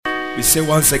We say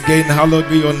once again, hallowed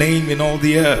be your name in all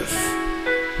the earth.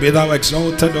 Be thou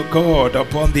exalted, O God,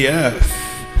 upon the earth.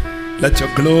 Let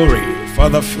your glory,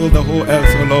 Father, fill the whole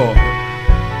earth, O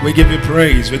Lord. We give you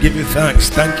praise, we give you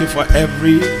thanks. Thank you for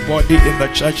everybody in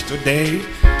the church today.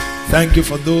 Thank you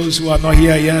for those who are not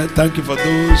here yet. Thank you for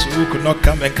those who could not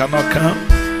come and cannot come.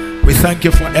 We thank you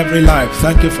for every life.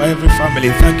 Thank you for every family.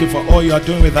 Thank you for all you are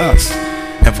doing with us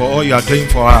and for all you are doing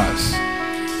for us.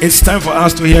 It's time for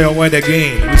us to hear your word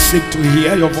again. We seek to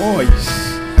hear your voice.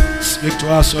 Speak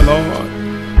to us, O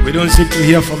Lord. We don't seek to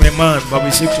hear from a man, but we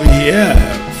seek to hear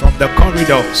from the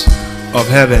corridors of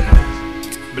heaven.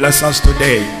 Bless us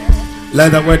today.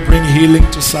 Let the word bring healing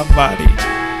to somebody.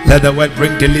 Let the word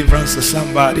bring deliverance to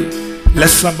somebody.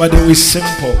 Let somebody who is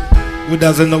simple, who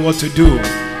doesn't know what to do,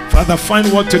 Father,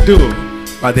 find what to do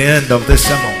by the end of this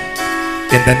sermon.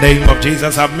 In the name of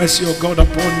Jesus, have mercy, O God,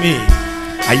 upon me.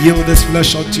 I yield this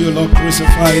flesh unto you, Lord,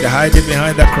 crucified, hide it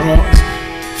behind the cross.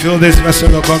 Fill this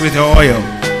vessel, O God, with your oil.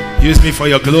 Use me for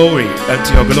your glory and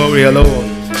to your glory alone.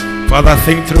 Father,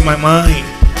 think through my mind.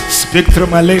 Speak through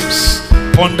my lips.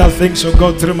 Ponder things, O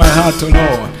God, through my heart, O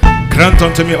Lord. Grant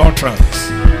unto me utterance.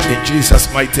 In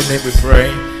Jesus' mighty name we pray.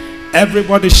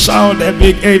 Everybody shout a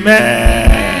big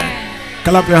amen.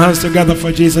 Clap your hands together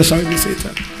for Jesus. Shall we be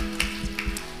seated?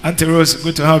 Auntie Rose,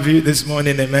 good to have you this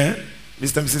morning. Amen.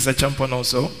 Mr. and Mrs. Champon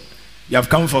also. You have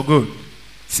come for good.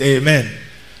 Say amen.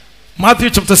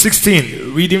 Matthew chapter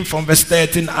 16, reading from verse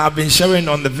 13. I've been sharing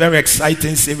on the very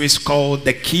exciting series called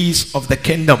The Keys of the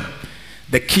Kingdom.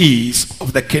 The Keys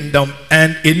of the Kingdom.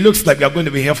 And it looks like we are going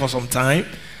to be here for some time.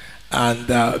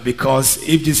 And because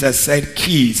if Jesus said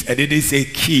keys and it didn't say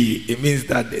key, it means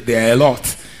that there are a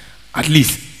lot. At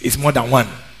least it's more than one.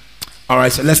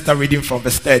 Alright, so let's start reading from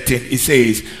verse 13. It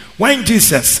says, when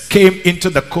Jesus came into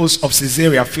the coast of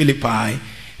Caesarea Philippi,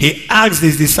 he asked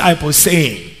his disciples,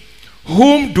 saying,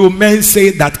 whom do men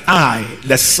say that I,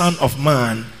 the Son of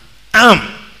Man,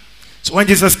 am? So when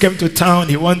Jesus came to town,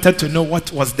 he wanted to know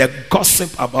what was the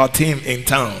gossip about him in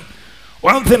town.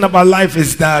 One thing about life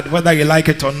is that whether you like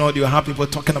it or not, you have people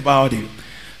talking about you.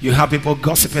 You have people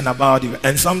gossiping about you.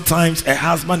 And sometimes a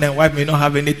husband and wife may not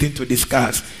have anything to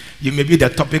discuss. You may be the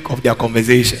topic of their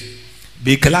conversation.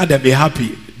 Be glad and be happy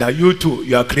that you too,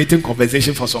 you are creating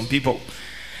conversation for some people.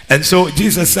 And so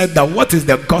Jesus said that what is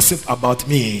the gossip about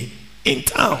me in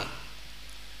town?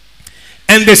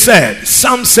 And they said,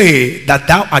 some say that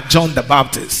thou art John the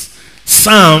Baptist,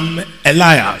 some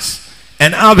Elias,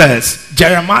 and others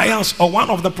Jeremiah or one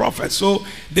of the prophets. So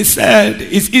they said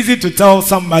it's easy to tell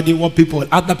somebody what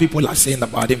other people are saying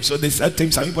about him. So they said to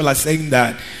him, some people are saying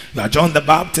that you are John the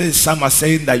Baptist, some are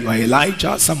saying that you are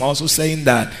Elijah, some are also saying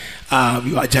that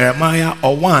you are Jeremiah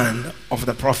or one of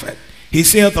the prophet. He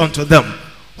saith unto them,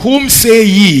 whom say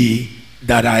ye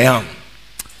that I am?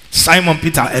 Simon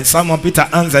Peter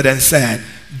answered and said,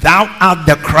 thou art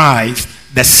the Christ,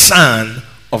 the Son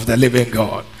of the living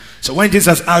God. So when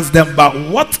Jesus asked them,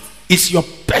 but what is your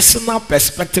personal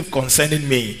perspective concerning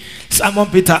me? Simon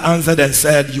Peter answered and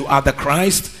said, you are the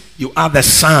Christ, you are the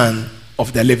Son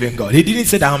of the living God. He didn't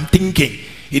say that I'm thinking.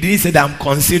 He didn't say that I'm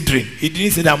considering. He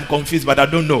didn't say that I'm confused, but I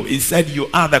don't know. He said, you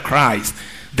are the Christ,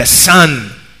 the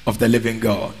Son of the living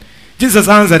God. Jesus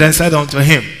answered and said unto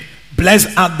him,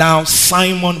 blessed art thou,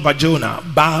 Simon Bar-Jonah.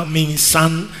 Bar means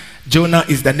son. Jonah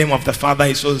is the name of the father.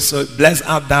 He also blessed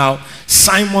art thou,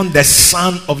 Simon the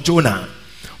son of Jonah.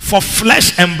 For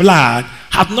flesh and blood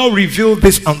have not revealed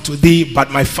this unto thee,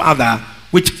 but my Father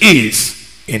which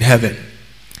is in heaven.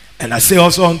 And I say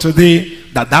also unto thee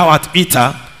that thou art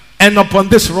Peter, and upon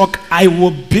this rock I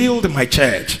will build my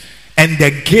church, and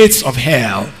the gates of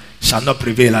hell shall not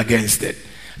prevail against it.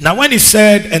 Now when he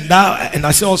said, and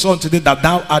I say also unto thee that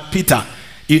thou art Peter,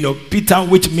 Peter,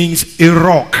 which means a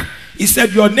rock. He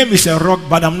said, your name is a rock,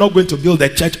 but I'm not going to build a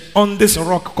church on this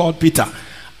rock called Peter.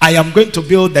 I am going to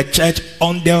build the church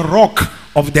on the rock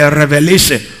of the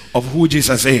revelation of who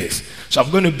Jesus is. So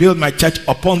I'm going to build my church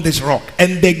upon this rock,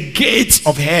 and the gates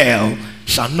of hell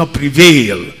shall not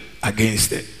prevail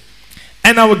against it.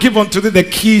 And I will give unto thee the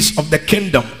keys of the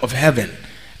kingdom of heaven.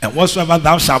 And whatsoever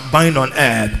thou shalt bind on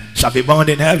earth shall be bound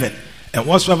in heaven. And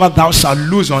whatsoever thou shalt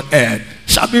loose on earth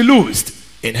shall be loosed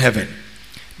in heaven.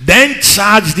 Then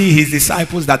charged he his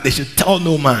disciples that they should tell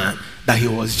no man that he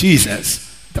was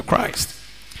Jesus the Christ.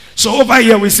 So over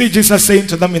here we see Jesus saying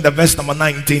to them in the verse number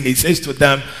 19, he says to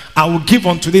them, I will give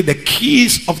unto thee the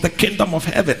keys of the kingdom of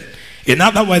heaven. In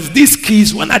other words, these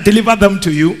keys, when I deliver them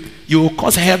to you, you will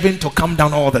cause heaven to come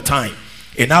down all the time.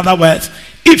 In other words,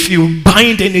 if you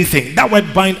bind anything, that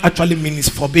word bind actually means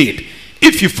forbid.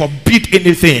 If you forbid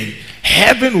anything,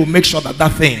 heaven will make sure that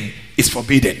that thing is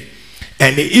forbidden.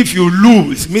 And if you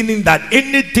lose, meaning that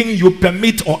anything you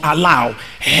permit or allow,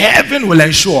 heaven will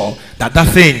ensure that that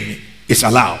thing is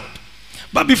allowed.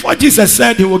 But before Jesus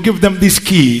said he will give them these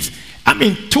keys,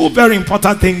 two very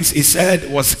important things he said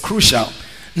was crucial.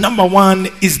 Number one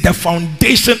is the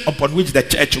foundation upon which the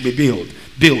church will be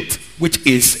built, which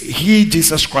is he,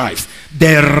 Jesus Christ,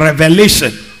 the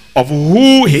revelation of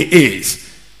who he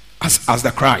is as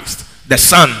the Christ, the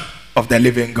Son of the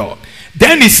living God.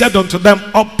 Then he said unto them,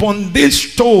 upon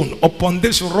this stone, upon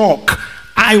this rock,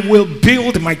 I will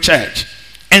build my church,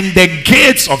 and the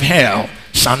gates of hell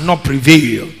shall not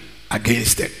prevail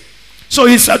against it. So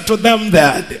he said to them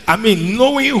that,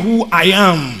 knowing who I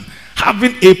am,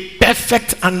 having a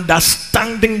perfect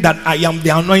understanding that I am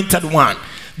the anointed one,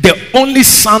 the only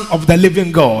Son of the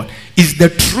living God, is the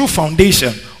true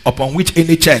foundation upon which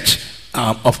any church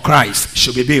of Christ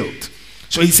should be built.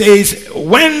 So he says,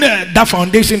 when that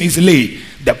foundation is laid,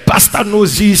 the pastor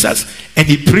knows Jesus and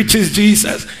he preaches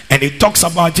Jesus and he talks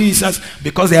about Jesus,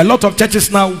 because there are a lot of churches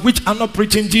now which are not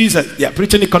preaching Jesus. They are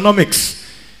preaching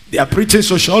economics, they are preaching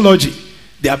sociology,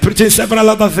 they are preaching several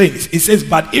other things. He says,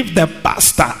 but if the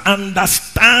pastor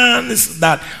understands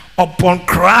that upon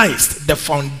Christ the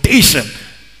foundation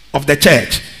of the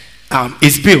church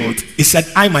is built, he said,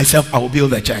 I myself, I will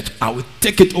build the church. I will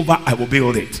take it over, I will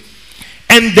build it.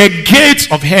 And the gates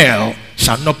of hell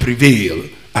shall not prevail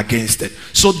against it.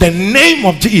 So the name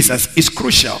of Jesus is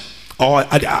crucial. Or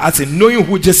as in knowing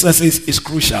who Jesus is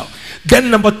crucial.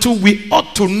 Then number two, we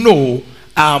ought to know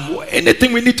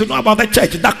anything we need to know about the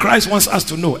church that Christ wants us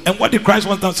to know. And what did Christ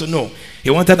want us to know? He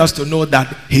wanted us to know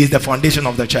that he is the foundation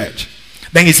of the church.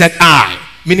 Then he said,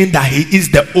 meaning that he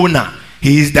is the owner,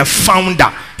 he is the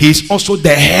founder, he is also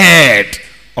the head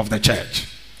of the church.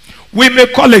 We may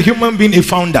call a human being a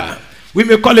founder, we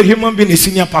may call a human being a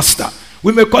senior pastor,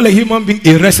 we may call a human being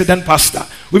a resident pastor,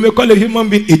 we may call a human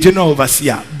being a general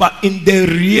overseer, but in the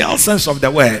real sense of the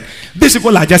word, these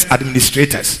people are just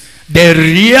administrators. The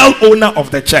real owner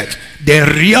of the church, the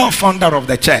real founder of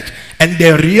the church, and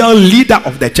the real leader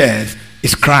of the church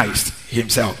is Christ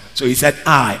himself. So he said,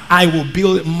 I will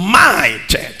build my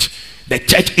church. The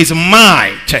church is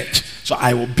my church. So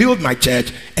I will build my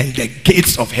church, and the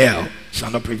gates of hell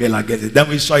shall not prevail against it. Then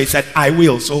we saw he said, I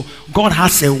will. So God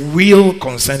has a will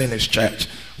concerning his church.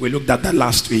 We looked at that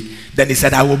last week. Then he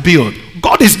said, I will build.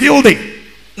 God is building.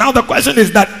 Now the question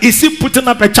is that, is he putting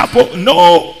up a chapel?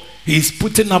 No. He's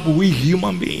putting up we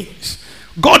human beings.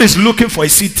 God is looking for a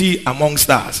city amongst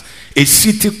us. A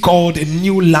city called a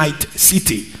New Light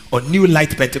City, or New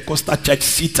Light Pentecostal Church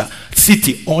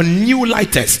City, or New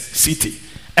Lighters City.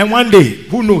 And one day,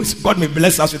 who knows, God may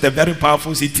bless us with a very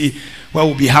powerful city where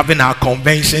we'll be having our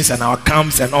conventions and our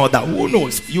camps and all that. Who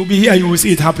knows? You'll be here, you will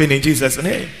see it happen in Jesus'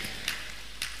 name.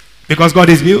 Because God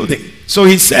is building. So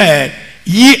he said,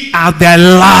 ye are the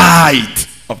light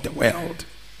of the world.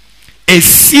 A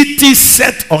city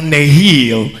set on a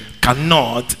hill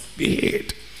cannot be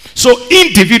hid. So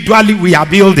individually we are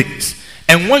buildings.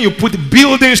 And when you put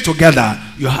buildings together,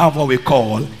 you have what we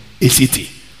call a city.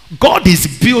 God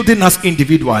is building us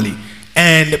individually,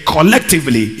 and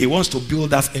collectively he wants to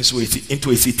build us into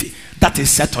a city that is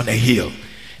set on a hill.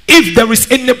 If there is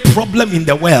any problem in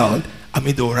the world,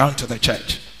 they will run to the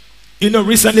church.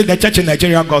 Recently the church in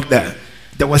Nigeria got there.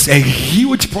 There was a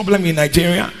huge problem in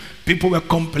Nigeria. People were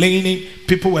complaining,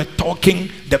 people were talking.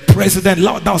 The president,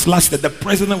 that was last year, the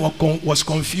president was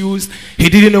confused. He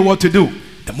didn't know what to do.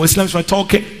 The Muslims were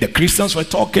talking, the Christians were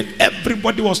talking,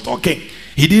 everybody was talking.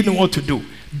 He didn't know what to do.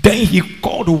 Then he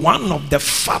called one of the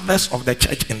fathers of the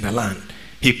church in the land.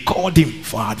 He called him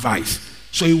for advice.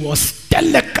 So he was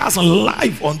telecast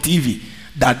live on TV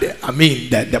that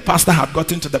the pastor had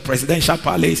gotten to the presidential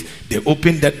palace. They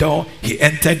opened the door, he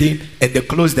entered in, and they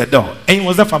closed the door. And he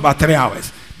was there for about 3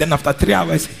 hours. Then after 3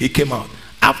 hours, he came out.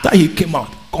 After he came out,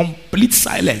 complete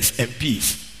silence and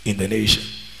peace in the nation.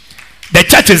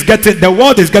 The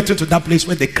world is getting to that place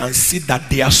where they can see that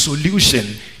their solution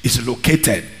is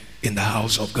located in the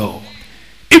house of God.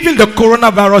 Even the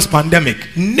coronavirus pandemic,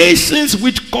 nations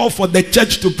which call for the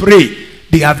church to pray,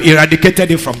 they have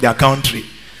eradicated it from their country.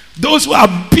 Those who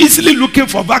are busily looking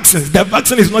for vaccines, the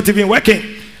vaccine is not even working.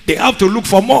 They have to look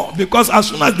for more, because as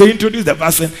soon as they introduce the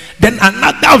vaccine, then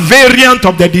another variant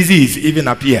of the disease even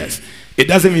appears. It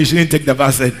doesn't mean you shouldn't take the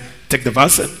vaccine. Take the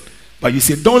vaccine. But you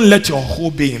see, don't let your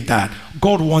hope be in that.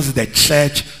 God wants the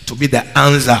church to be the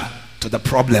answer to the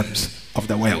problems of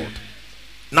the world.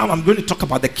 Now I'm going to talk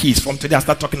about the keys. From today, I'll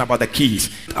start talking about the keys.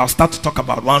 I'll start to talk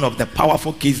about one of the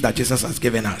powerful keys that Jesus has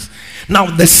given us. Now,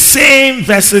 the same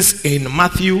verses in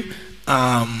Matthew,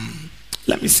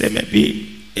 let me say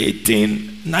maybe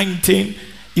 18, 19,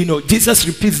 Jesus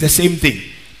repeats the same thing.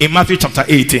 in Matthew chapter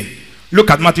 18. Look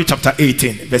at Matthew chapter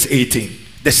 18, verse 18.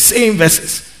 The same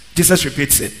verses. Jesus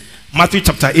repeats it. Matthew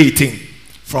chapter 18,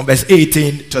 from verse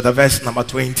 18 to the verse number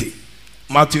 20.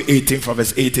 Matthew 18, from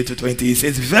verse 18 to 20. He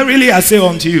says, verily I say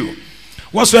unto you,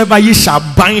 whatsoever ye shall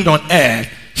bind on earth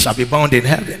shall be bound in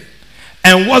heaven.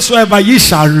 And whatsoever ye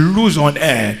shall loose on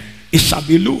earth, it shall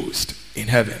be loosed in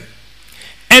heaven.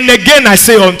 And again I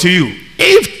say unto you,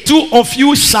 if two of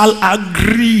you shall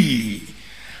agree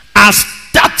as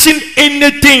touching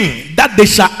anything that they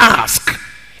shall ask,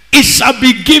 it shall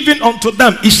be given unto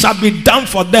them, it shall be done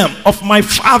for them of my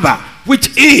Father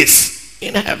which is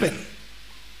in heaven.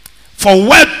 For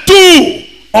where two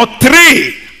or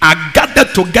three are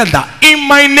gathered together in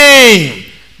my name,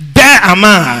 there am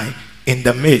I in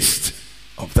the midst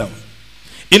of them.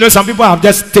 You know, some people have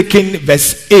just taken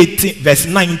verse 18, verse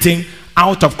 19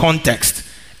 out of context,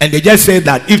 and they just say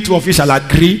that if two of you shall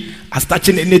agree as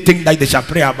touching anything that they shall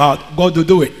pray about, God will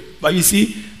do it. But you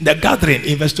see, the gathering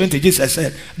in verse 20, Jesus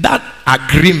said that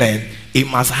agreement, it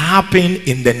must happen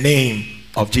in the name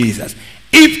of Jesus.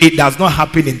 If it does not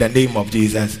happen in the name of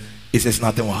Jesus, it says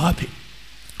nothing will happen.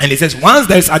 And he says once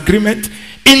there is agreement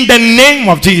in the name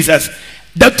of Jesus,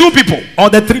 the two people or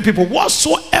the three people,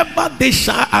 whatsoever they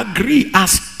shall agree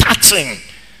as touching,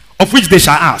 of which they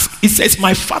shall ask, it says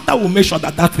my Father will make sure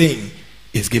that that thing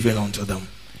is given unto them.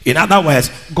 In other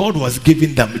words, God was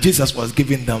giving them, Jesus was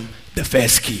giving them the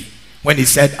first key. When he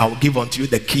said, I will give unto you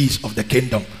the keys of the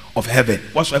kingdom of heaven.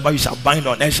 Whatsoever you shall bind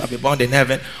on earth shall be bound in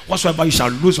heaven. Whatsoever you shall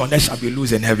loose on earth shall be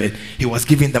loose in heaven. He was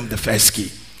giving them the first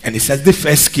key. And he says the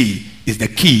first key is the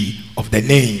key of the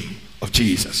name of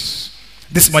Jesus.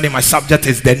 This morning my subject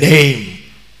is the name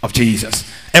of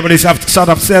Jesus. Everybody shout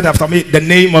up, said after me, the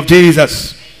name of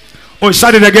Jesus. Oh,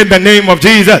 shout it again, the name of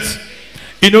Jesus.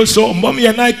 You know, so mommy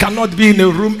and I cannot be in a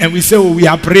room and we say, oh, we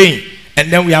are praying.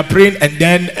 And then we are praying and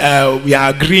then we are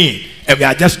agreeing. And we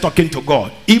are just talking to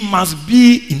God. It must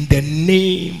be in the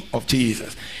name of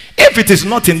Jesus. If it is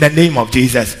not in the name of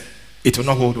Jesus, it will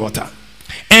not hold water.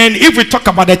 And if we talk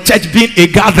about the church being a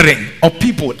gathering of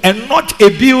people and not a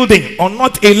building or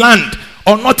not a land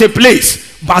or not a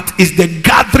place, but is the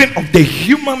gathering of the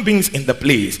human beings in the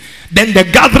place, then the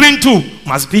gathering too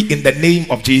must be in the name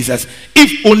of Jesus,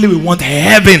 if only we want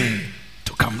heaven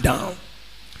to come down.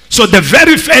 So the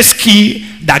very first key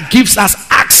that gives us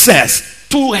access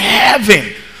to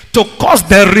heaven, to cause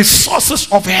the resources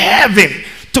of heaven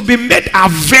to be made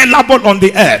available on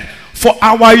the earth for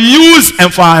our use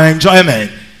and for our enjoyment,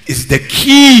 is the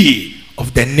key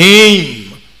of the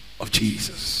name of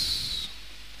Jesus.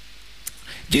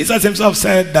 Jesus himself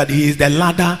said that he is the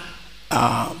ladder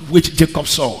which Jacob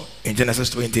saw in Genesis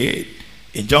 28.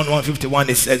 In John 1:51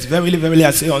 it says, verily, verily,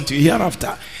 I say unto you,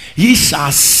 hereafter ye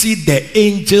shall see the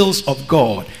angels of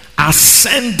God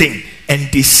ascending and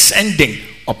descending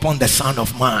upon the Son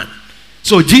of Man.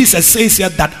 So Jesus says here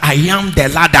that I am the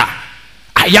ladder.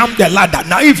 I am the ladder.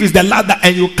 Now if it's the ladder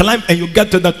and you climb and you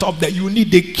get to the top, then you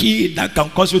need the key that can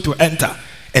cause you to enter.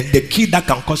 And the key that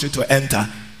can cause you to enter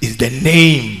is the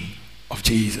name of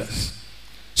Jesus.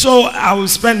 So I will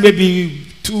spend maybe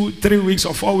 2, 3 weeks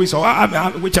or 4 weeks or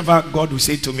whichever God will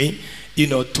say to me, you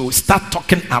know, to start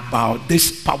talking about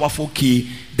this powerful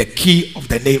key, the key of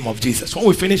the name of Jesus. When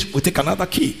we finish, we'll take another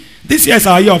key. This year is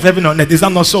our year of heaven on earth. Is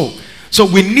that not so? So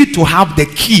we need to have the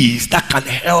keys that can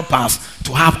help us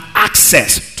to have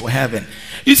access to heaven.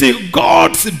 You see,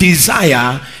 God's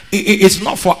desire is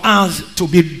not for us to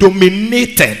be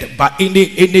dominated by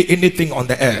anything on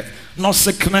the earth. No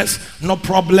sickness, no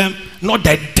problem, not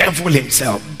the devil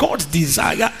himself. God's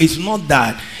desire is not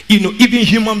that, you know, even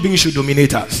human beings should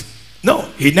dominate us. No,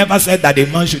 he never said that a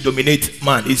man should dominate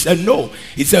man. He said no.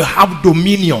 He said have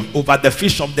dominion over the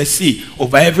fish of the sea,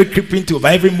 over every creeping thing, over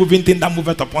every moving thing that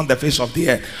moveth upon the face of the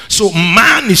earth. So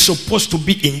man is supposed to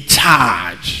be in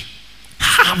charge,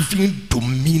 having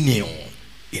dominion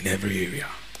in every area.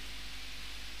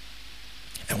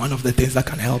 And one of the things that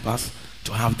can help us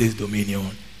to have this dominion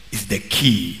is the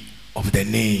key of the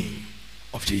name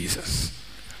of Jesus.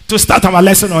 To start our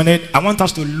lesson on it, I want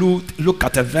us to look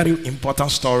at a very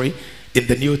important story in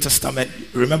the New Testament.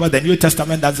 Remember, the New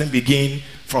Testament doesn't begin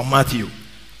from Matthew.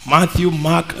 Matthew,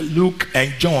 Mark, Luke,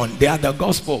 and John, they are the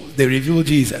gospel. They reveal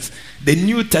Jesus. The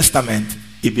New Testament,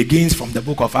 it begins from the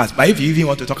book of Acts. But if you even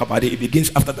want to talk about it, it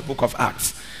begins after the book of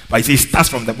Acts. But it starts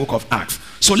from the book of Acts.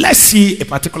 So let's see a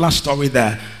particular story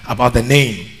there about the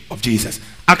name of Jesus.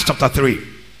 Acts chapter 3.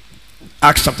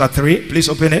 Acts chapter 3. Please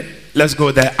open it. Let's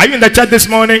go there. Are you in the church this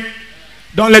morning?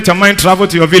 Don't let your mind travel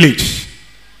to your village.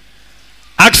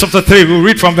 Acts chapter 3. We'll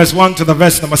read from verse 1 to the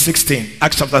verse number 16.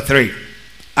 Acts chapter 3.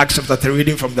 Acts chapter 3,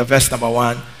 reading from the verse number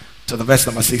 1 to the verse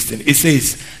number 16. It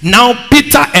says, now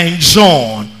Peter and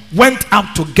John went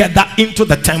up together into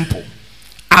the temple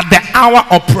at the hour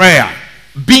of prayer,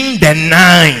 being the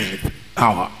 9th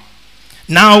hour.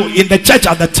 Now, in the church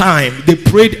at the time, they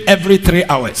prayed every 3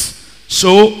 hours.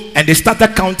 So, and they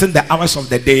started counting the hours of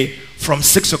the day from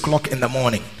 6 o'clock in the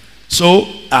morning. So,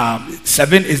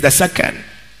 7 is the second,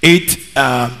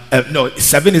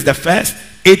 7 is the first,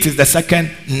 8 is the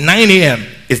second, 9 a.m.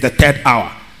 is the 3rd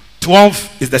hour,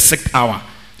 12 is the 6th hour,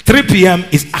 3 p.m.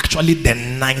 is actually the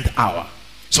 9th hour.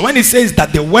 So when it says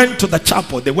that they went to the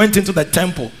chapel, they went into the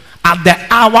temple at the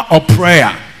hour of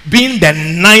prayer, being the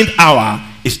 9th hour,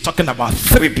 is talking about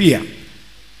 3 p.m.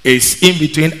 It's in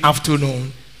between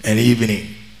afternoon and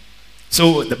evening.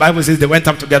 So the Bible says they went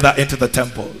up together into the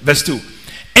temple. Verse 2.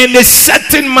 And a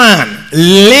certain man,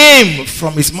 lame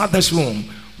from his mother's womb,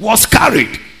 was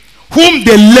carried, whom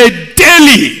they laid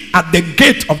daily at the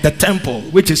gate of the temple,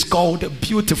 which is called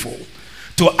Beautiful,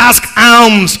 to ask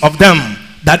alms of them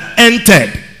that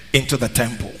entered into the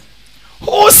temple.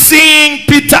 Who, seeing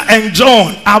Peter and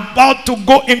John about to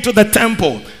go into the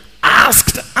temple,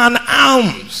 asked an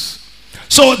alms.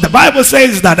 So the Bible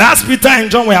says that as Peter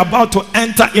and John were about to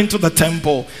enter into the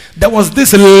temple, there was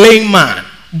this lame man,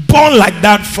 born like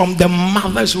that from the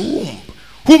mother's womb,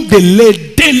 whom they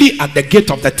laid daily at the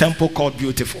gate of the temple called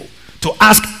Beautiful, to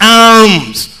ask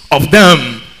alms of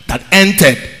them that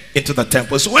entered into the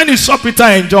temple. So when he saw Peter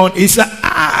and John, he said,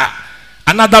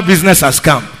 another business has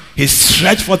come. He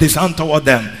stretched forth his hand toward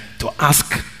them to ask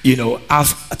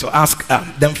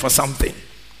them for something.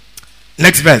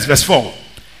 Next verse, verse 4.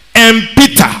 And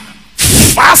Peter,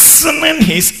 fastening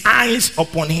his eyes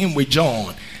upon him with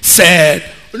John, said,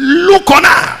 look on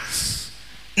us.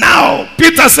 Now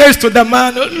Peter says to the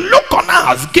man, look on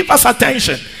us, give us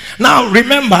attention. Now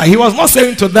remember, he was not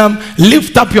saying to them,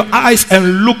 lift up your eyes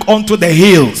and look unto the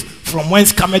hills from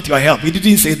whence cometh your help. He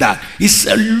didn't say that. He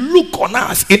said, look on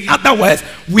us. In other words,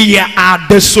 we are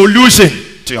the solution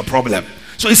to your problem.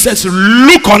 So he says,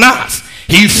 look on us.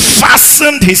 He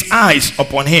fastened his eyes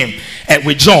upon him and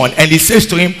with John, and he says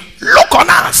to him, look on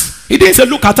us. He didn't say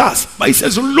look at us, but he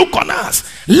says look on us.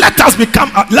 Let us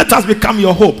become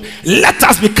your hope. Let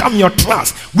us become your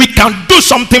trust. We can do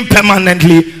something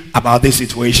permanently about this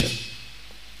situation.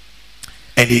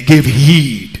 And he gave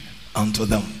heed unto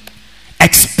them,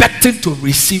 expecting to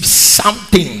receive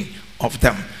something of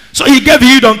them. So he gave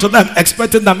heed unto them,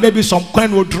 expecting that maybe some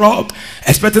coin will drop,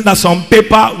 expecting that some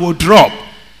paper will drop.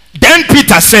 Then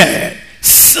Peter said,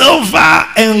 silver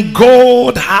and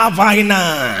gold have I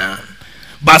none,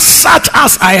 but such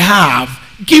as I have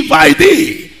give I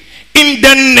thee. In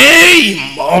the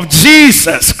name of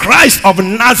Jesus Christ of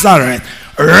Nazareth,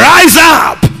 rise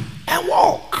up and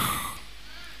walk.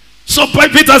 So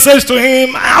Peter says to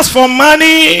him, as for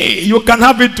money, you can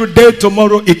have it today,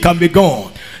 tomorrow it can be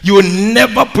gone. You will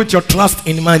never put your trust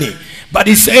in money. But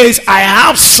he says, I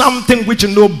have something which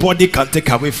nobody can take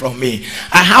away from me.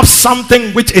 I have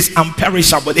something which is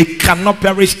imperishable. It cannot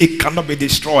perish. It cannot be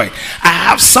destroyed. I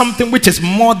have something which is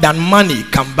more than money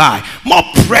can buy, more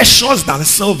precious than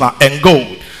silver and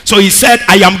gold. So he said,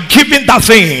 I am giving that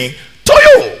thing to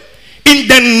you. In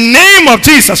the name of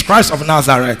Jesus Christ of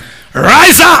Nazareth,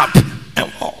 rise up and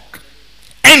walk.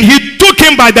 And he took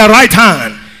him by the right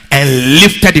hand and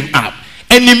lifted him up.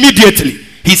 And immediately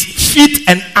his feet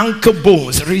and ankle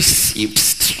bones received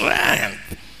strength.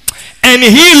 And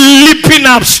he, leaping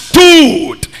up,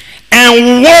 stood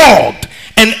and walked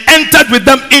and entered with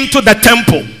them into the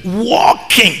temple,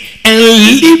 walking and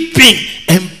leaping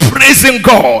and praising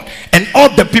God. And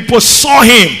all the people saw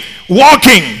him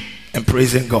walking and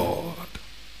praising God.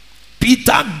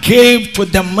 Peter gave to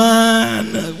the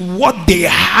man what they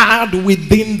had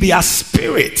within their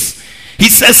spirits. He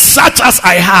says, such as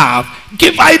I have,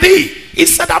 give I thee. He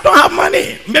said, I don't have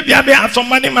money. Maybe I may have some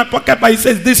money in my pocket, but he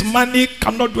says, this money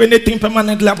cannot do anything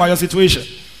permanently about your situation.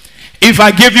 If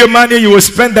I give you money, you will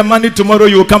spend the money tomorrow,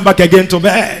 you will come back again to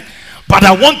beg. But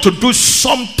I want to do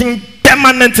something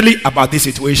permanently about this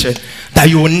situation, that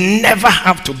you will never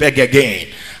have to beg again.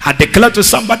 I declare to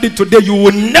somebody today, you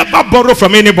will never borrow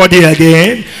from anybody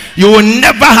again. You will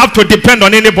never have to depend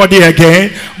on anybody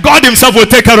again. God himself will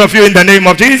take care of you in the name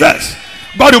of Jesus.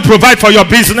 God will provide for your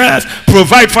business,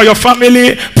 provide for your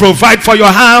family, provide for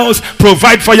your house,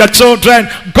 provide for your children.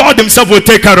 God himself will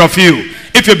take care of you.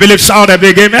 If you believe, shout a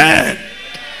big amen.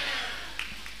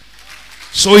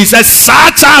 So he says,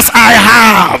 such as I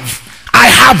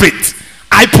have it.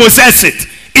 I possess it.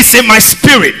 It's in my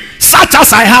spirit. Such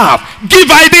as I have,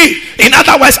 give I thee. In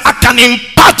other words, I can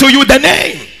impart to you the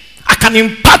name. I can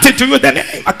impart it to you the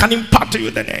name. I can impart to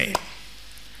you the name.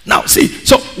 Now see,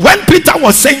 so when Peter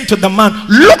was saying to the man,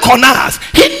 look on us,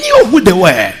 he knew who they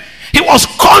were. He was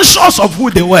conscious of who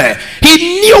they were. He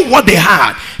knew what they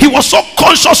had. He was so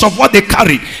conscious of what they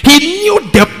carried. He knew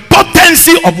the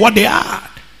potency of what they had.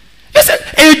 He said,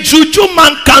 a juju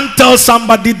man can't tell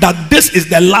somebody that this is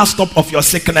the last stop of your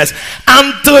sickness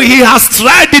until he has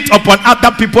tried it upon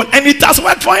other people and it has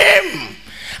worked for him.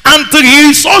 Until he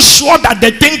is so sure that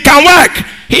the thing can work.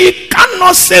 He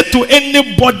cannot say to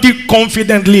anybody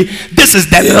confidently, this is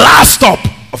the last stop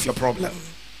of your problem.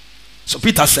 So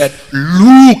Peter said,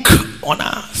 look on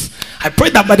us. I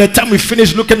pray that by the time we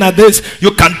finish looking at this,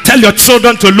 you can tell your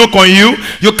children to look on you.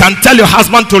 You can tell your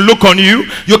husband to look on you.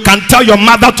 You can tell your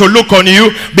mother to look on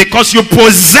you, because you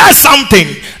possess something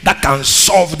that can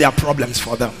solve their problems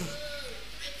for them.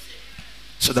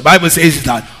 So the Bible says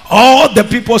that all the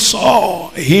people saw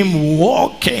him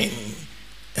walking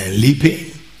and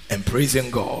leaping and praising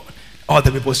God. All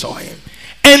the people saw him.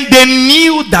 And they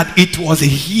knew that it was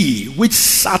he which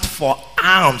sat for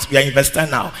alms. We are in verse 10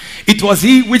 now. It was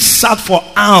he which sat for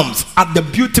alms at the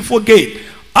beautiful gate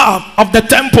of the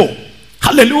temple.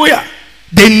 Hallelujah.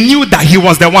 They knew that he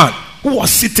was the one who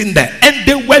was sitting there. And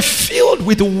they were filled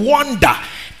with wonder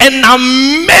and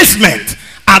amazement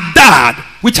at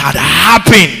that which had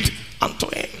happened unto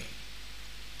him.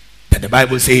 Then the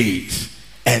Bible says,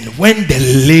 and when the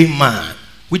lame man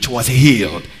which was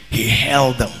healed, he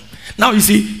held them. Now you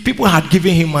see, people had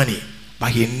given him money,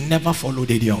 but he never followed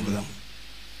any of them.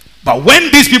 But when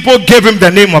these people gave him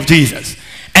the name of Jesus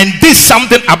and did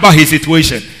something about his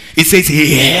situation, it says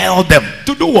he held them.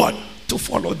 To do what? To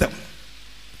follow them.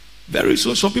 Very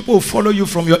soon, some people will follow you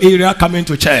from your area coming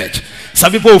to church.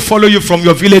 Some people will follow you from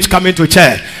your village coming to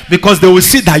church, because they will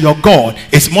see that your God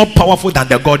is more powerful than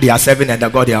the God they are serving and the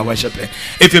God they are worshiping.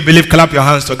 If you believe, clap your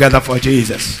hands together for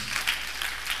Jesus.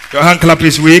 Your hand clap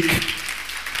is weak.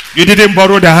 You didn't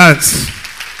borrow the hands.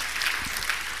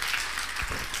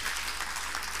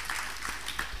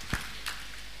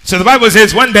 So the Bible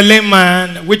says, when the lame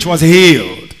man which was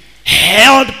healed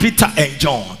held Peter and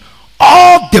John,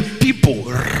 all the people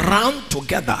ran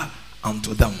together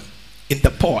unto them in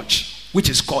the porch, which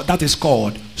is called, that is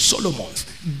called Solomon's,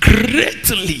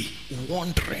 greatly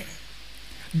wondering.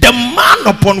 The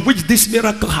man upon which this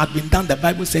miracle had been done, the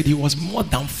Bible said he was more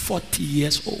than 40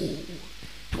 years old.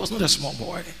 He was not a small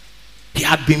boy. He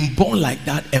had been born like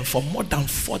that, and for more than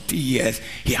 40 years,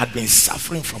 he had been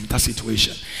suffering from that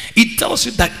situation. It tells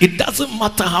you that it doesn't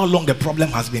matter how long a problem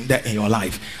has been there in your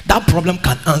life. That problem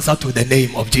can answer to the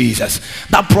name of Jesus.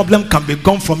 That problem can be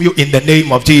gone from you in the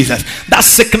name of Jesus. That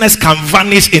sickness can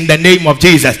vanish in the name of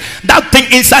Jesus. That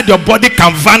thing inside your body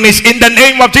can vanish in the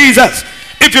name of Jesus.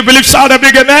 If you believe, shout a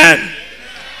big amen.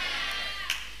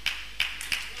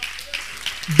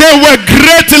 They were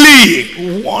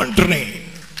greatly wondering.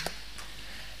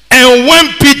 And when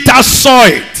Peter saw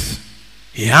it,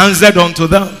 he answered unto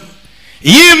them,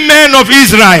 ye men of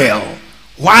Israel,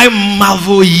 why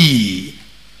marvel ye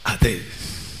at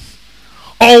this?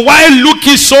 Or why look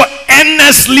ye so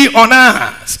earnestly on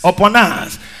us, upon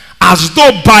us, as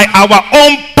though by our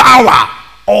own power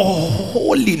or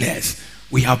holiness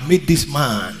we have made this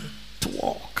man to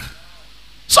walk?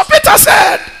 So Peter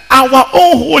said, our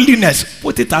own holiness,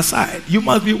 put it aside. You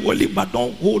must be holy, but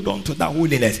don't hold on to that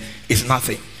holiness. It's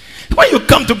nothing. When you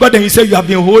come to God and you say you have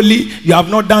been holy, you have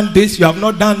not done this, you have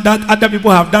not done that, other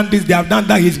people have done this, they have done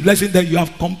that, His blessing, that you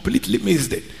have completely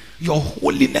missed it. Your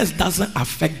holiness doesn't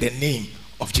affect the name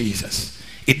of Jesus.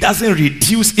 It doesn't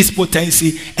reduce its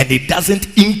potency, and it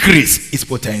doesn't increase its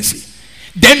potency.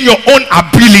 Then your own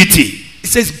ability, it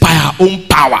says by our own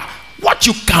power. What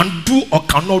you can do or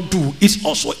cannot do is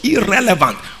also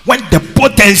irrelevant when the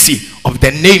potency of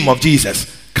the name of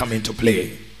Jesus come into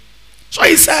play. So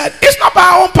he said, it's not by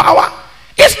our own power.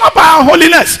 It's not by our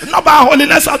holiness. Not by our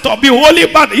holiness at all. Be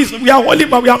holy, but we are holy,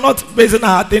 but we are not basing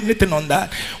anything on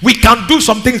that. We can do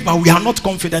some things, but we are not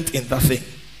confident in that thing.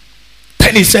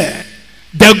 Then he said,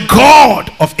 the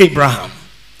God of Abraham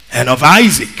and of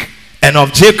Isaac and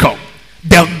of Jacob,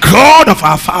 the God of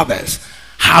our fathers,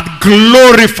 had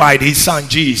glorified his son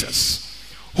Jesus,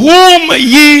 whom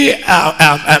ye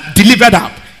delivered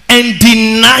up and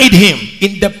denied him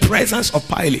in the presence of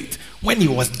Pilate, when he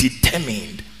was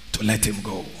determined to let him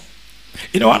go.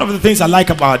 You know, one of the things I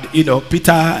like about,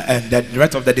 Peter and the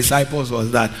rest of the disciples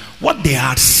was that what they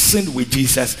had sinned with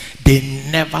Jesus, they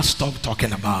never stopped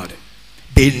talking about it.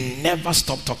 They never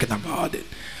stopped talking about it.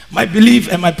 My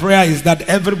belief and my prayer is that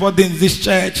everybody in this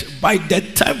church, by the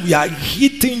time we are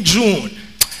hitting June,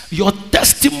 your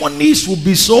testimonies will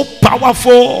be so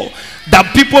powerful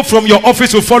that people from your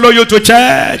office will follow you to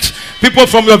church. People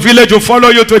from your village will follow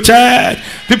you to church.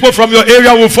 People from your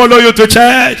area will follow you to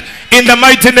church. In the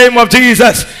mighty name of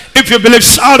Jesus. If you believe,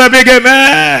 shout a big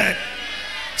amen.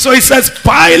 So it says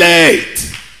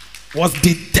Pilate was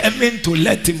determined to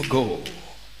let him go.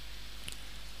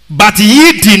 But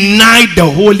ye denied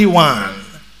the Holy One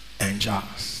and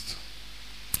just,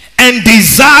 and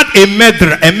desired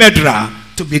a murderer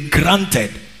to be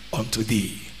granted unto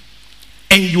thee.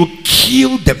 And you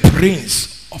killed the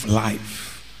Prince of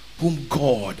Life, whom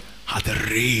God hath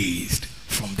raised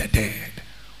from the dead,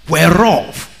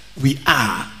 whereof we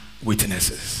are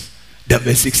witnesses. Then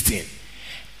verse 16.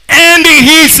 And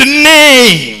his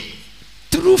name,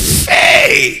 through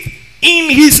faith in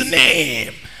his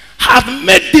name, hath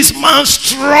made this man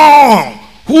strong,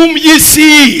 whom ye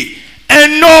see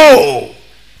and know.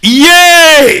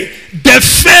 Yea, the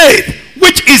faith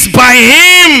which is by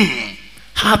him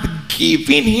hath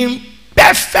given him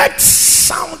perfect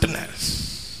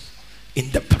soundness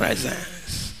in the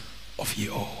presence of ye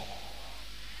all.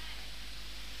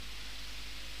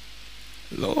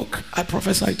 Look, I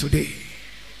prophesy today.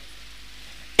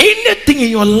 Anything in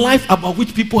your life about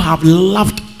which people have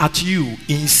laughed at you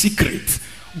in secret,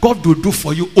 God will do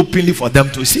for you openly for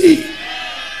them to see.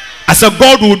 I said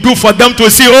God will do for them to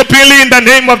see openly in the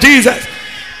name of Jesus.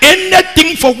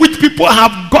 Anything for which people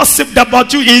have gossiped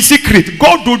about you in secret,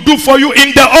 God will do for you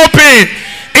in the open.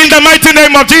 In the mighty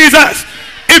name of Jesus.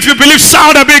 If you believe,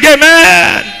 shout a big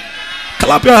amen.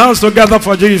 Clap your hands together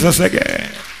for Jesus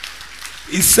again.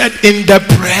 He said, in the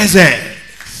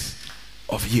presence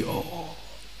of ye all.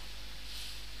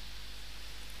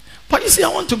 But you see, I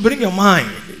want to bring your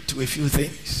mind to a few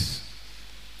things.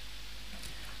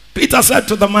 Peter said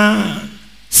to the man,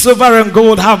 silver and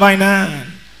gold have I none,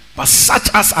 but such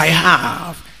as I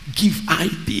have, give I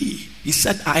thee. He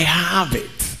said, I have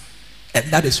it,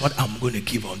 and that is what I'm going to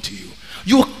give unto you.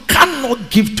 You cannot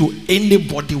give to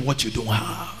anybody what you don't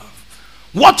have.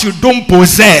 What you don't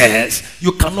possess,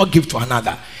 you cannot give to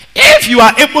another. If you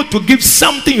are able to give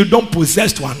something you don't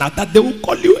possess to another, they will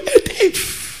call you a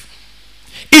thief.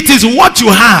 It is what you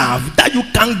have that you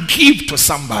can give to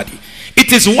somebody.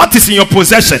 It is what is in your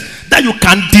possession that you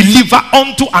can deliver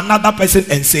unto another person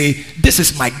and say, this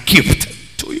is my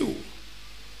gift to you.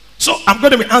 So I'm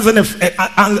going to be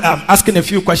asking a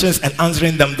few questions and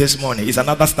answering them this morning. It's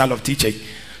another style of teaching.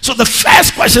 So the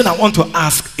first question I want to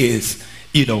ask is,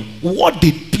 what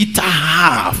did Peter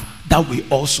have that we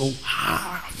also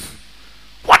have?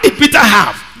 What did Peter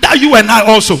have that you and I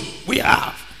also we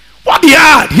have? What he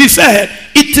had, he said,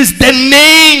 it is the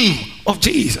name of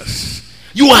Jesus.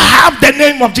 You have the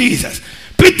name of Jesus.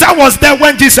 Peter was there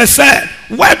when Jesus said,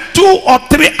 where 2 or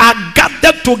 3 are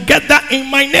gathered together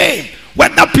in my name,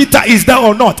 whether Peter is there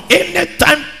or not,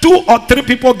 anytime 2 or 3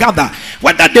 people gather,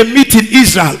 whether they meet in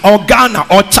Israel or Ghana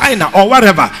or China or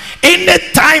wherever,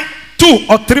 anytime 2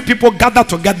 or 3 people gather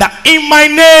together in my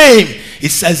name, it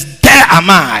says, there am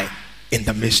I in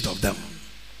the midst of them.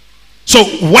 So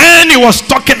when he was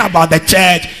talking about the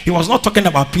church, he was not talking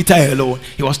about Peter alone.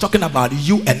 He was talking about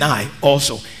you and I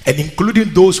also, and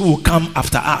including those who will come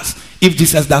after us. If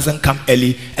Jesus doesn't come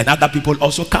early, and other people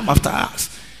also come after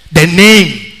us. The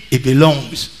name, it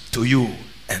belongs to you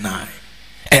and I.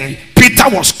 And Peter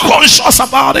was conscious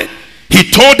about it. He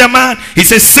told the man, he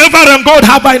said, silver and gold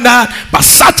have I none, but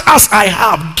such as I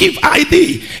have, give I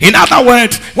thee. In other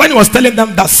words, when he was telling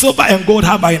them that silver and gold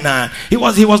have I none, he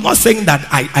was not saying that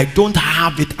I don't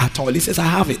have it at all. He says, I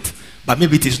have it, but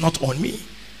maybe it is not on me.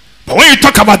 But when you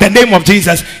talk about the name of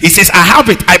Jesus, he says, I have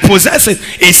it, I possess it.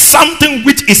 It's something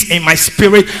which is in my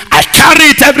spirit. I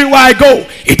carry it everywhere I go.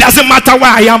 It doesn't matter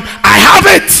where I am, I have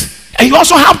it. And you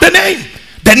also have the name.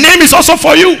 The name is also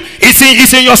for you. It's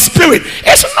in your spirit.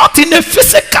 It's not in a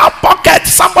physical pocket.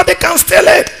 Somebody can steal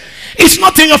it. It's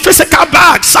not in your physical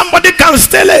bag. Somebody can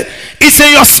steal it. It's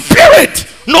in your spirit.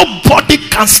 Nobody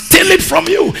can steal it from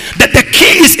you. That the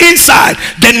key is inside.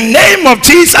 The name of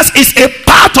Jesus is a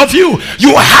part of you.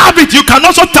 You have it. You can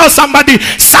also tell somebody,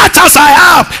 such as I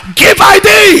have, give I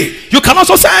thee. You can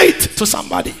also say it to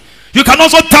somebody. You can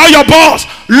also tell your boss,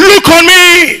 look on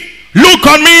me. Look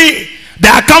on me. The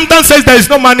accountant says there is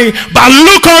no money, but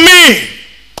look on me.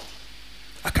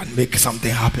 I can make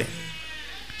something happen.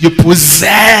 You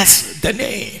possess the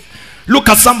name. Look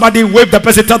at somebody, wave the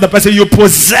person, tell the person you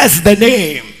possess the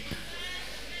name.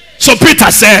 So Peter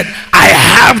said, I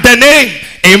have the name.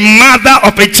 A mother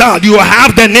of a child, you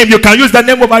have the name. You can use the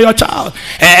name over your child.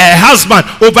 A husband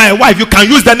over a wife, you can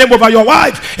use the name over your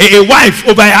wife. A wife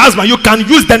over a husband, you can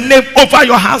use the name over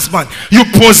your husband. You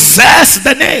possess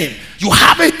the name. You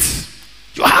have it.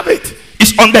 You have it.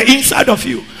 It's on the inside of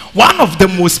you. One of the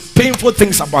most painful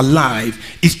things about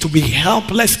life is to be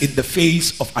helpless in the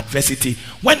face of adversity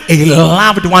when a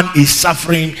loved one is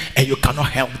suffering and you cannot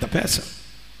help the person.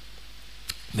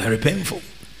 Very painful.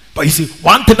 But you see,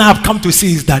 one thing I have come to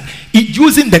see is that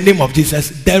using the name of Jesus,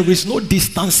 there is no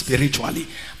distance spiritually.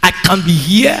 I can be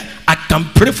here, I can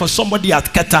pray for somebody at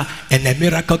Keta, and a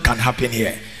miracle can happen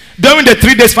here. During the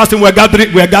 3 days fasting, we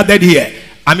are gathered here.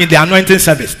 I mean, the anointing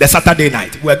service, the Saturday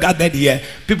night, we were gathered here.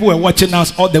 People were watching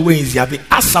us all the way in Ziavi.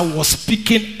 As I was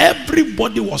speaking,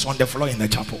 everybody was on the floor in the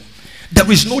chapel. There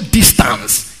is no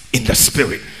distance in the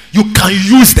spirit. You can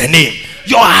use the name.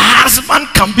 Your husband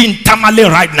can be in Tamale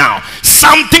right now.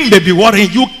 Something may be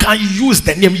worrying. You can use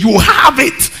the name. You have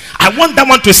it. I want that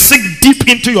one to sink deep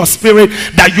into your spirit,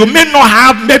 that you may not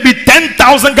have maybe 10,000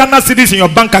 Ghana cedis in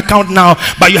your bank account now,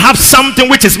 but you have something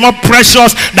which is more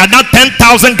precious than that 10,000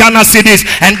 Ghana cedis,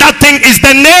 and that thing is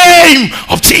the name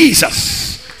of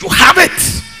Jesus. You have it.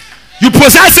 You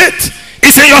possess it.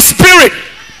 It's in your spirit.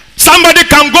 Somebody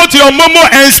can go to your momo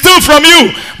and steal from you,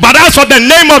 but as for the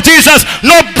name of Jesus,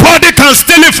 nobody can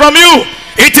steal it from you.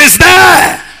 It is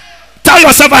there. Tell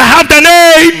yourself, I have the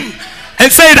name.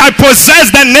 And say it, I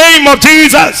possess the name of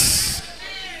Jesus.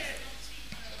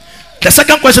 The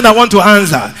second question I want to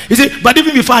answer is, but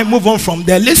even before I move on from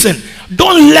there, listen,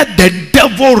 don't let the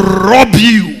devil rob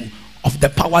you of the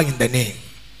power in the name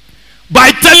by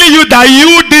telling you that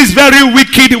you, this very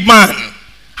wicked man,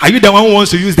 are you the one who wants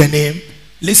to use the name?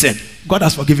 Listen, God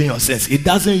has forgiven your sins. He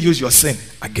doesn't use your sin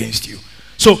against you.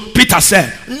 So Peter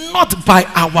said, not by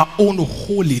our own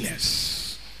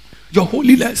holiness. Your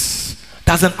holiness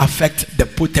doesn't affect the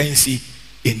potency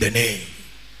in the name.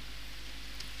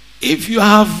 If you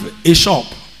have a shop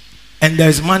and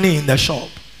there's money in the shop,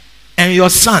 and your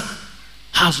son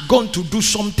has gone to do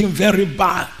something very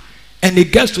bad, and he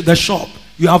gets to the shop,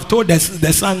 you have told your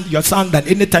son that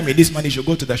anytime he needs money, he should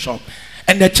go to the shop.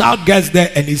 And the child gets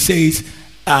there and he says,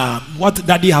 what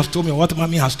daddy has told me, what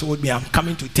mommy has told me, I'm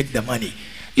coming to take the money.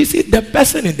 You see, the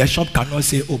person in the shop cannot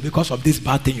say, oh, because of this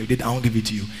bad thing you did, I won't give it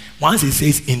to you. Once he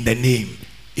says in the name,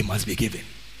 it must be given.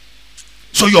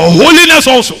 So your holiness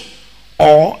also,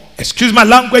 or excuse my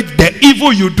language, the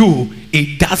evil you do,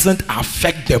 it doesn't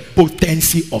affect the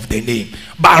potency of the name,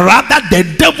 but rather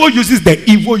the devil uses the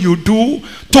evil you do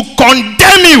to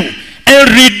condemn you and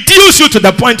reduce you to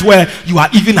the point where you are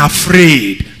even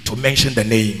afraid to mention the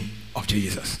name of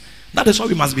Jesus. That is why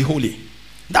we must be holy.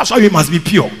 That's why we must be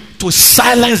pure, to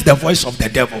silence the voice of the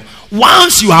devil.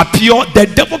 Once you are pure, the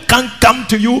devil can't come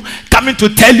to you, coming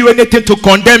to tell you anything, to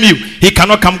condemn you. He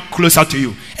cannot come closer to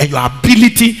you. And your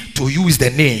ability to use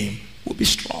the name will be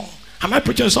strong. Am I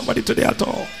preaching to somebody today at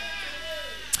all?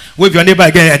 Wave your neighbor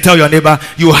again and tell your neighbor,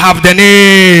 you have the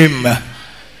name.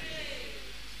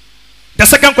 The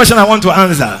second question I want to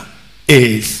answer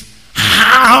is,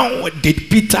 how did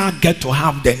Peter get to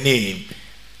have the name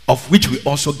of which we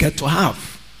also get to have?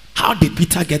 How did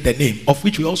Peter get the name of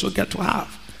which we also get to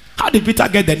have? How did Peter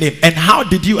get the name? And how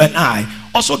did you and I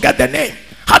also get the name?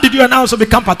 How did you and I also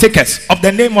become partakers of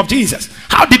the name of Jesus?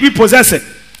 How did we possess it?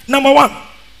 Number one,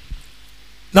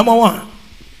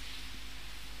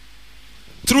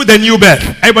 through the new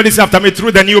birth. Everybody say after me,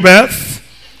 through the new birth.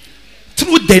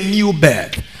 Through the new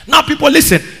birth. Now people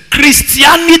listen,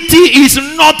 Christianity is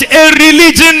not a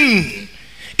religion.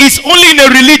 It's only in a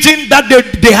religion that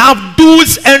they have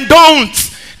do's and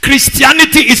don'ts.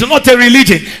 Christianity is not a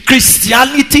religion.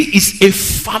 Christianity is a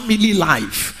family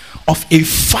life of a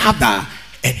father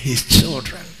and his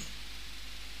children.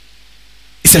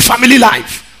 It's a family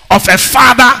life of a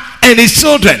father and his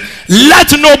children.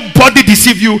 Let nobody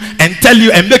deceive you and tell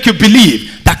you and make you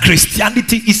believe that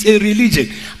Christianity is a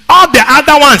religion. All the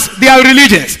other ones, they are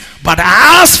religions. But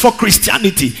as for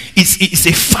Christianity, it's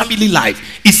a family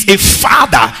life. It's a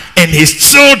father and his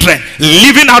children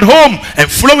living at home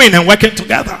and flowing and working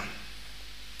together.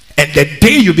 And the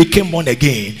day you became born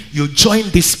again, you joined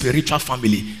this spiritual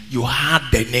family. You had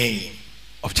the name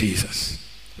of Jesus.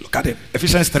 Look at it.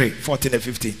 Ephesians 3, 14 and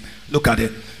 15. Look at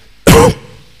it.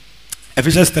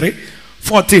 Ephesians 3,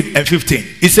 14 and 15.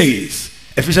 It says,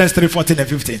 Ephesians 3, 14 and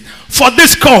 15. For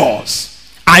this cause,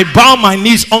 I bow my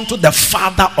knees unto the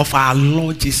Father of our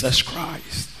Lord Jesus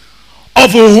Christ,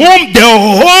 of whom the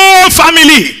whole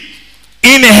family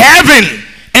in heaven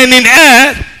and in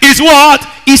earth is what?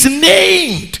 Is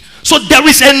named. So there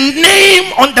is a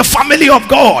name on the family of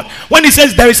God. When he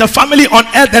says there is a family on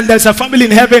earth and there is a family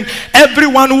in heaven,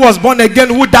 everyone who was born again,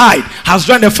 who died, has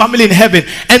joined a family in heaven.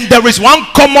 And there is one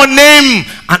common name,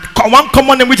 and one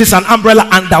common name which is an umbrella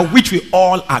under which we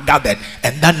all are gathered.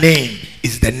 And that name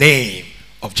is the name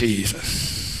of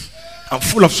Jesus. I'm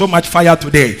full of so much fire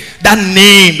today. That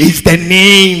name is the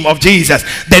name of Jesus.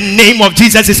 The name of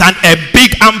Jesus is a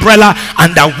big umbrella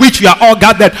under which we are all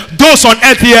gathered. Those on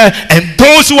earth here and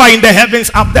those who are in the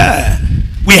heavens up there.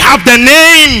 We have the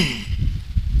name.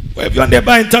 Wave your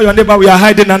neighbor and tell your neighbor we are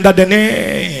hiding under the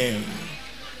name.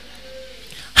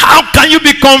 How can you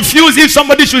be confused if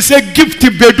somebody should say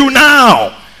Gifty Bedu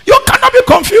now? You cannot be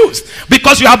confused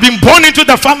because you have been born into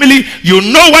the family. You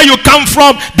know where you come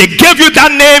from. They gave you that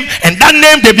name, and that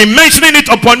name they've been mentioning it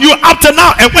upon you up to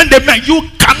now. And when they met, you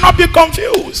cannot be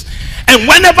confused. And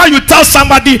whenever you tell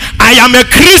somebody, I am a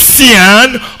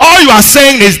Christian, all you are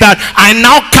saying is that I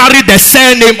now carry the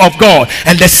surname of God,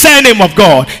 and the surname of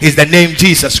God is the name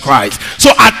Jesus Christ.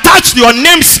 So attached to your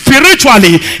name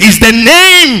spiritually is the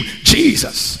name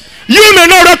Jesus. You may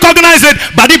not recognize it,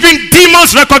 but even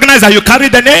demons recognize that you carry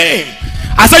the name.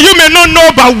 I said you may not know,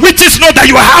 but witches know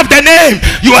that you have the name.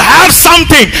 You have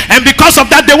something, and because of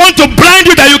that, they want to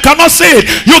blind you that you cannot see it.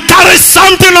 You carry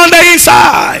something on the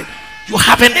inside. You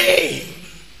have a name.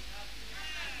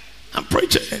 I'm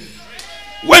preaching.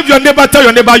 Wave your neighbor, tell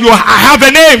your neighbor, I have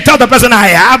a name. Tell the person,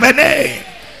 I have a name.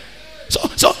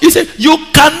 So you see, you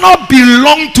cannot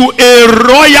belong to a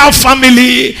royal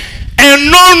family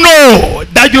and know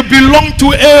that you belong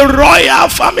to a royal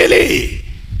family.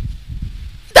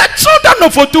 The children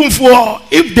of Otumfuo,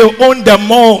 if they own the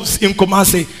malls in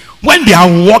Kumasi, when they are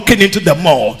walking into the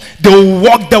mall, they will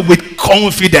walk there with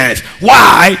confidence.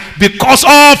 Why? Because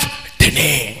of the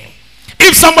name.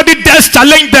 If somebody dares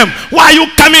challenge them, why are you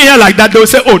coming here like that? They will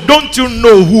say, oh, don't you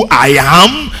know who I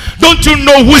am? Don't you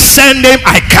know whose surname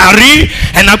I carry?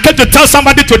 And I'm going to tell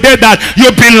somebody today that you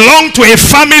belong to a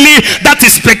family that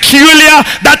is peculiar,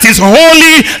 that is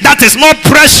holy, that is more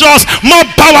precious, more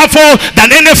powerful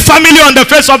than any family on the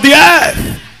face of the earth.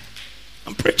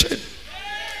 I'm preaching.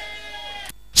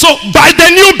 So by the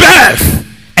new birth,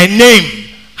 a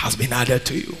name has been added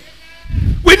to you.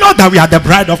 We know that we are the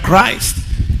bride of Christ.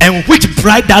 And which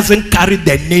bride doesn't carry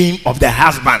the name of the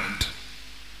husband?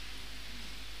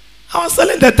 I was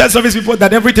telling the test service people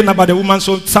that everything about the woman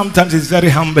so sometimes is very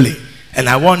humbling. And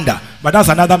I wonder, but that's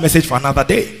another message for another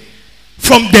day.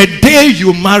 From the day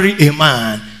you marry a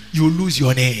man, you lose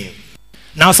your name.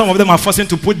 Now some of them are forcing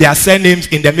to put their surnames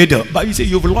in the middle. But you say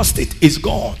you've lost it. It's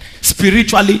gone.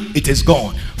 Spiritually, it is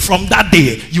gone. From that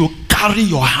day, you carry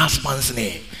your husband's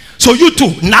name. So you too,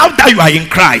 now that you are in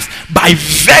Christ, by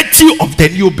virtue of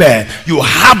the new birth, you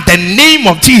have the name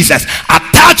of Jesus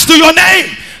attached to your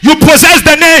name. You possess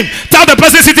the name. Tell the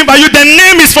person sitting by you, the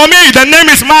name is for me. The name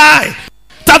is mine.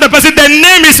 Tell the person, the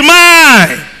name is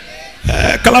mine.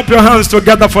 Clap your hands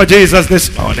together for Jesus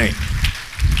this morning.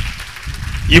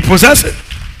 You possess it.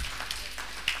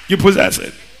 You possess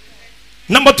it.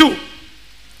 Number two,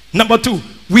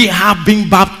 we have been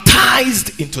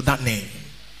baptized into that name.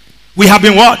 We have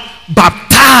been what?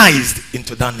 Baptized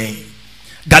into that name.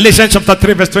 Galatians chapter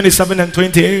 3 verse 27 and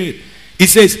 28. It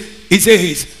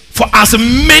says, for as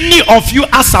many of you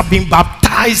as have been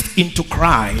baptized into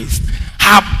Christ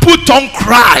have put on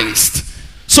Christ.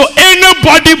 So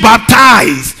anybody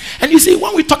baptized. And you see,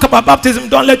 when we talk about baptism,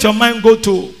 don't let your mind go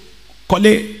to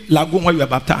Kole Lagoon where you are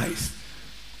baptized,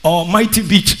 or Mighty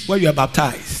Beach where you are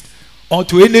baptized, or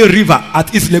to any river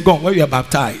at East Legon where you are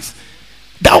baptized.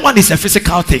 That one is a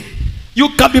physical thing. You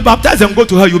can be baptized and go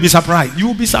to hell. You'll be surprised.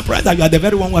 You'll be surprised that you are the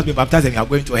very one who has been baptized and you are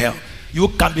going to hell. You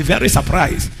can be very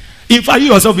surprised. In fact,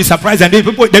 you yourself be surprised, and the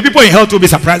people in hell will be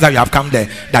surprised that you have come there.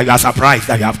 That you are surprised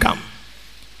that you have come.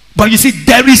 But you see,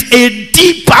 there is a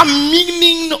deeper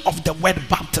meaning of the word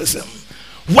baptism.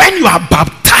 When you are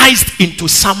baptized into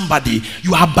somebody,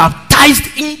 you are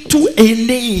baptized into a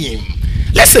name.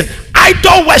 Listen,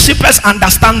 idol worshippers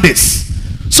understand this.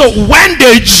 So when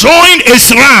they join a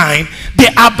shrine, they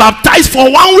are baptized for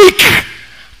 1 week.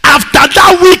 After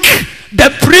that week,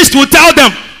 the priest will tell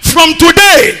them, from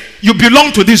today, you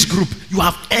belong to this group. You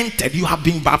have entered. You have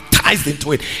been baptized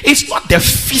into it. It's not the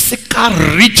physical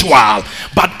ritual,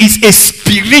 but it's a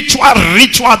spiritual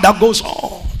ritual that goes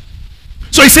on.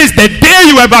 So it says the day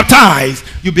you were baptized,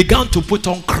 you began to put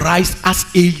on Christ as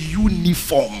a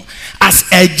uniform, as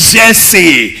a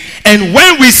jersey. And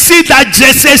when we see that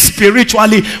jersey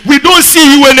spiritually, we don't see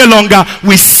you any longer.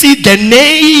 We see the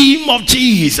name of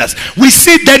Jesus. We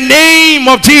see the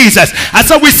name of Jesus. And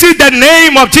so we see the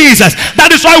name of Jesus.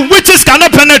 That is why witches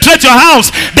cannot penetrate your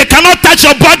house. They cannot touch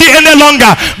your body any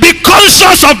longer. Be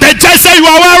conscious of the jersey you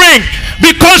are wearing.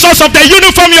 Be conscious of the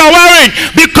uniform you are wearing.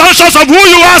 Be conscious of who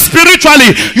you are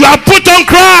spiritually. You are put on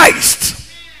Christ.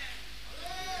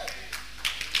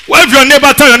 Wave your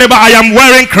neighbor, tell your neighbor, I am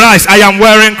wearing Christ. I am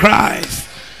wearing Christ.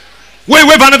 Wave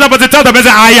another person, tell the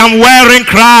person, I am wearing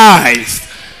Christ.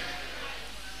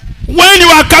 When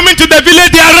you are coming to the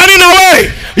village, they are running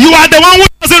away. You are the one who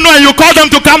doesn't know, and you call them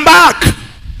to come back.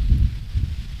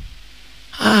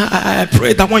 I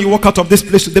pray that when you walk out of this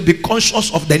place today, be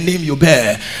conscious of the name you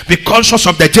bear. Be conscious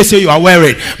of the jersey you are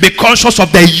wearing. Be conscious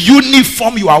of the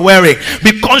uniform you are wearing.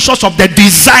 Be conscious of the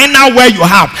designer wear you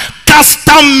have.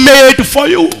 Custom made for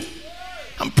you.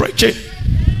 I'm preaching.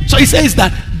 So he says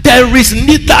that there is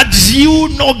neither Jew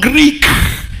nor Greek.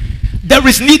 There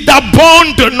is neither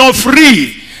bond nor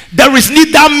free. There is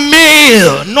neither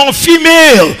male nor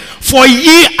female. For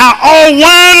ye are all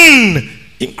one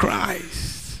in Christ.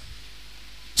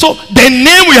 So the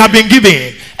name we have been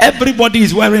given, everybody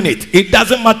is wearing it. It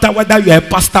doesn't matter whether you are a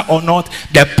pastor or not.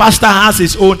 The pastor has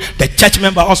his own. The church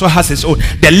member also has his own.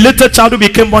 The little child who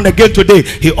became born again today,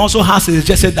 he also has his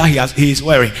jersey that he is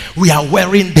wearing. We are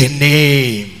wearing the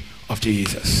name of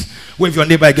Jesus. Wave your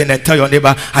neighbor again and tell your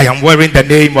neighbor, I am wearing the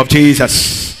name of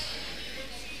Jesus.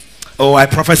 Oh, I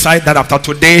prophesy that after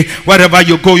today, wherever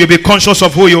you go, you'll be conscious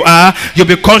of who you are. You'll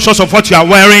be conscious of what you are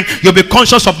wearing. You'll be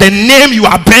conscious of the name you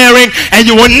are bearing. And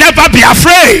you will never be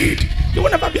afraid. You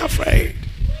will never be afraid.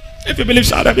 If you believe,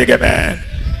 shout a big amen.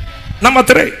 Number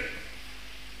three.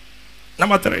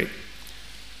 Another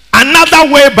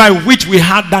way by which we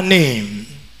had that name.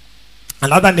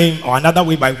 Another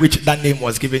way by which that name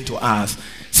was given to us.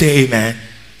 Say amen.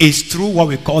 Is through what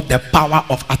we call the power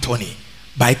of attorney.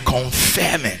 By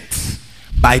conferment,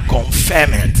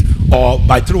 or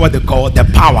by through what they call the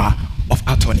power of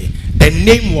attorney. The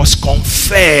name was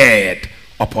conferred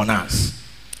upon us.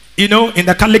 You know, in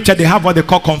the Catholic Church, they have what they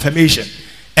call confirmation.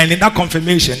 And in that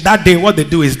confirmation, that day, what they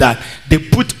do is that they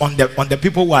put on the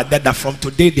people who are there that from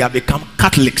today they have become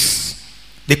Catholics.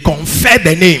 They confer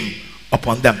the name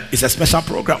upon them. It's a special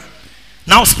program.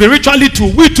 Now, spiritually too,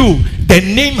 we too, the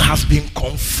name has been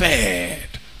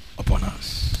conferred upon us.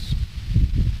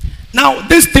 Now,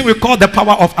 this thing we call the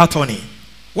power of attorney.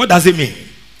 What does it mean?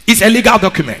 It's a legal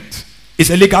document.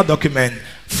 It's a legal document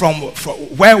from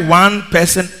where one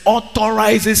person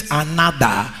authorizes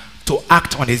another to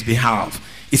act on his behalf.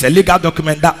 It's a legal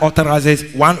document that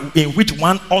authorizes in which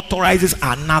one authorizes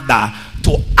another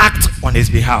to act on his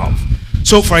behalf.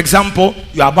 So, for example,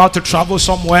 you are about to travel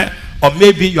somewhere, or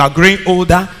maybe you are growing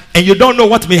older, and you don't know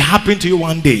what may happen to you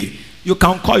one day. You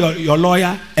can call your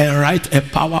lawyer and write a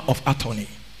power of attorney.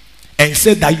 And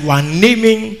say that you are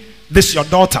naming this your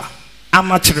daughter,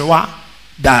 Amachirewa,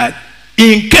 that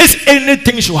in case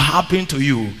anything should happen to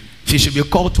you, she should be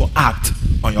called to act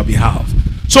on your behalf.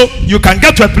 So you can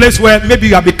get to a place where maybe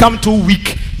you have become too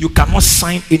weak, you cannot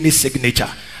sign any signature.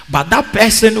 But that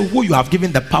person who you have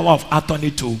given the power of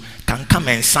attorney to can come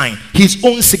and sign his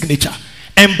own signature.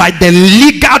 And by the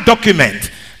legal document,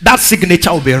 that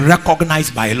signature will be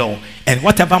recognized by law. And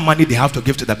whatever money they have to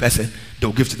give to the person,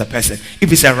 they'll give to the person.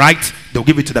 If it's a right, they'll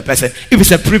give it to the person. If it's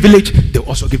a privilege, they'll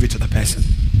also give it to the person.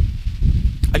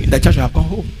 Are you in the church? You have gone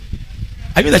home.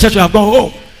 Are you in the church? You have gone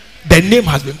home. The name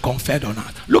has been conferred on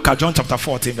us. Look at John chapter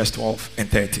 14, verse 12 and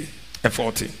 13 and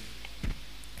 14.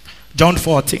 John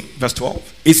 14, verse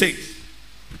 12. It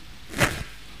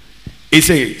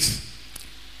says,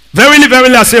 Verily,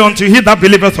 verily, I say unto you, he that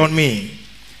believeth on me,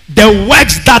 the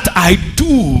works that I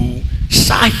do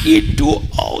shall he do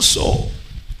also.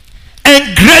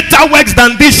 And greater works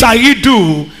than this shall he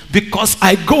do, because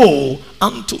I go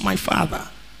unto my Father.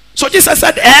 So Jesus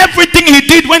said everything he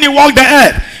did when he walked the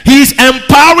earth, he is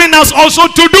empowering us also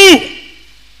to do.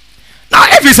 Now,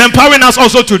 if he's empowering us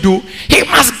also to do, he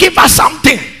must give us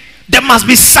something. There must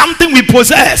be something we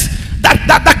possess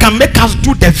that can make us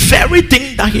do the very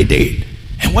thing that he did.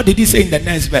 And what did he say in the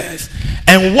next verse?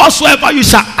 And whatsoever you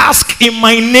shall ask in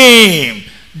my name,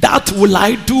 that will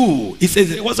I do. He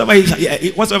says, whatsoever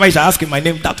you shall ask in my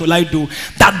name, that will I do,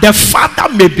 that the Father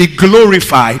may be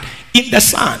glorified in the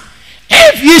Son.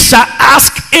 If ye shall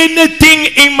ask anything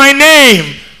in my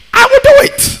name, I will do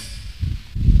it.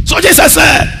 So Jesus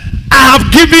said, I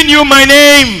have given you my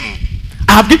name.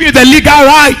 I have given you the legal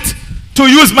right to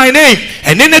use my name.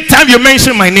 And anytime you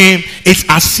mention my name, it's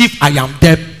as if I am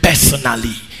there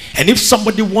personally. And if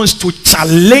somebody wants to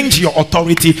challenge your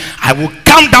authority, I will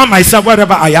come down myself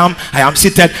wherever I am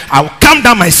seated. I will come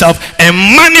down myself and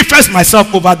manifest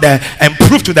myself over there and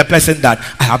prove to the person that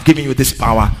I have given you this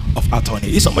power of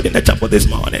attorney. Is somebody in the chapel this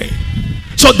morning?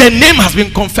 So the name has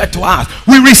been conferred to us.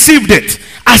 We received it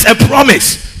as a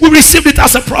promise. We received it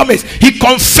as a promise. He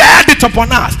conferred it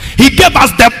upon us. He gave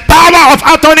us the power of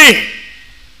attorney.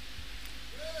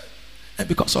 And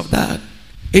because of that,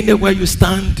 anywhere you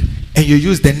stand and you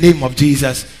use the name of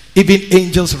Jesus, even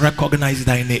angels recognize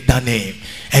that name.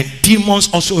 And demons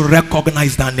also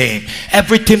recognize that name.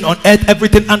 Everything on earth,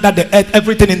 everything under the earth,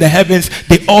 everything in the heavens,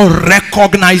 they all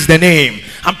recognize the name.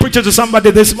 I'm preaching to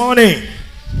somebody this morning.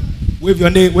 Wave your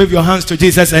name, wave your hands to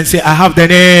Jesus and say, I have the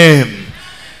name.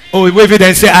 Oh, wave it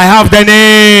and say, I have the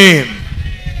name.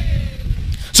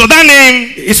 So that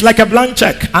name is like a blank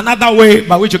check. Another way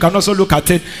by which you can also look at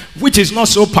it, which is not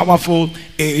so powerful,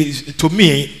 is to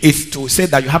me, is to say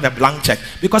that you have a blank check.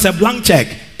 Because a blank check,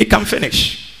 it can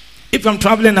finish. If I'm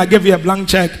traveling, I give you a blank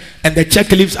check and the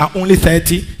check leaves are only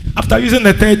 30. After using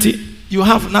the 30, you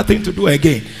have nothing to do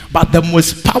again. But the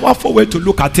most powerful way to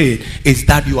look at it is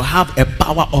that you have a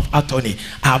power of attorney.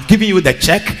 I have given you the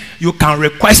check. You can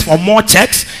request for more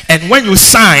checks. And when you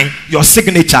sign your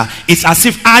signature, it's as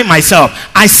if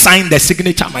I sign the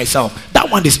signature myself.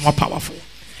 That one is more powerful.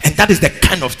 And that is the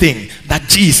kind of thing that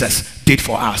Jesus did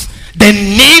for us. The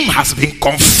name has been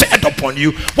conferred upon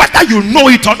you, whether you know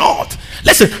it or not.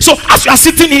 Listen, so as you are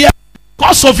sitting here,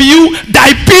 because of you,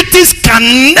 diabetes can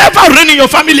never reign in your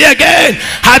family again.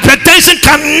 Hypertension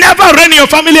can never reign in your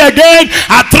family again.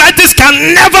 Arthritis can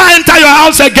never enter your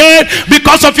house again.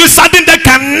 Because of you, sudden death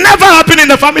can never happen in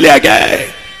the family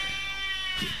again.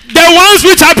 The ones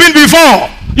which happened before,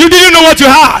 you didn't know what you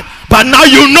had, but now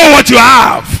you know what you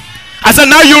have. I said,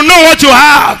 now you know what you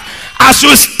have. As you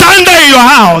stand there in your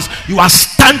house, you are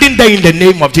standing there in the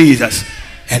name of Jesus.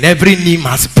 And every knee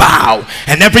must bow,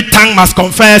 and every tongue must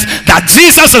confess that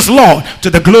Jesus is Lord, to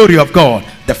the glory of God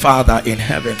the Father in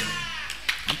heaven.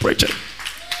 I'm preaching.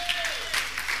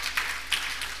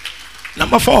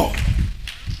 Number four.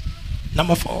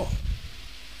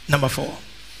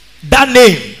 That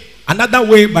name, another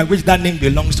way by which that name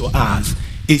belongs to us,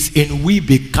 is in we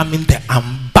becoming the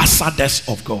ambassadors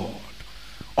of God,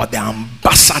 or the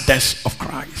ambassadors of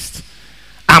Christ.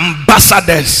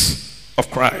 Ambassadors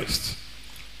of Christ.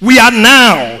 We are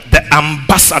now the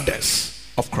ambassadors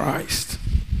of Christ.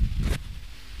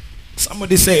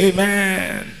 Somebody say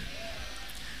amen.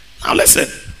 Now listen.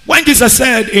 When Jesus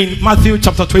said in Matthew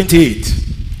chapter 28,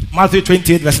 Matthew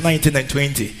 28 verse 19 and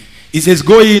 20, he says,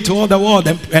 go ye into all the world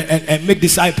and make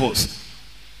disciples,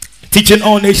 teaching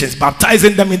all nations,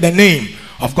 baptizing them in the name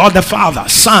of God the Father,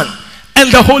 Son,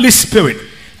 and the Holy Spirit,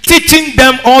 teaching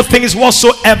them all things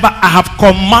whatsoever I have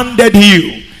commanded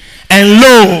you. And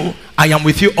lo, I am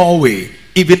with you always,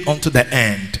 even unto the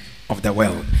end of the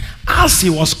world. As he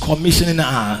was commissioning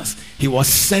us, he was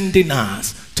sending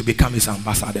us to become his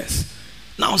ambassadors.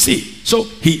 Now see, so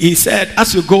he said,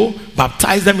 as you go,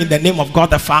 baptize them in the name of God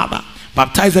the Father,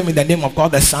 baptize them in the name of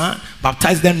God the Son,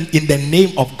 baptize them in the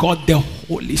name of God the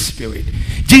Holy Spirit.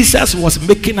 Jesus was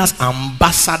making us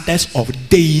ambassadors of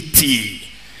deity,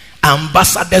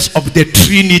 ambassadors of the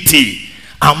Trinity,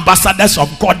 ambassadors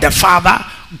of God the Father,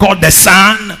 God the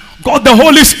Son, God the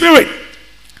Holy Spirit.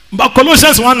 But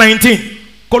Colossians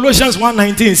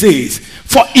 1:19 says,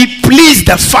 for it pleased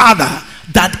the Father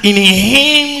that in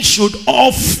him should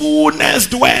all fullness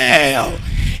dwell.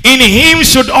 In him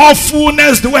should all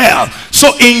fullness dwell.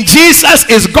 So in Jesus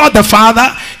is God the Father,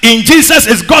 in Jesus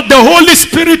is God the Holy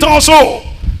Spirit also.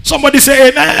 Somebody say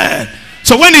amen.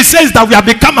 So when he says that we have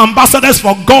become ambassadors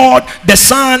for God the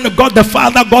Son, God the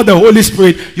Father, God the Holy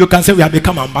Spirit, you can say we have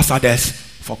become ambassadors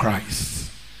for Christ.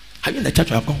 Are you in the church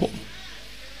or have gone home?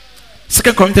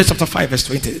 2 Corinthians chapter 5 verse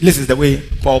 20. This is the way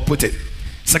Paul put it.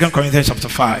 2 Corinthians chapter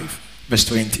 5 verse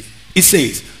 20. It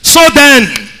says, so then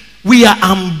we are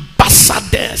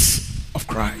ambassadors of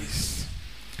Christ,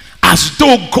 as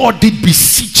though God did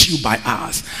beseech you by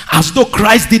us, as though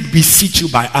Christ did beseech you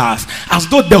by us, as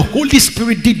though the Holy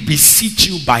Spirit did beseech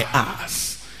you by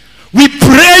us. We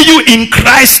pray you in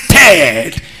Christ's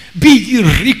stead, be ye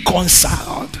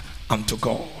reconciled unto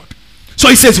God. So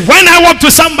he says, when I walk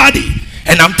to somebody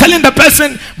and I'm telling the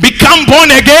person, become born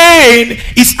again,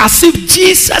 it's as if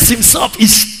Jesus himself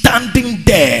is standing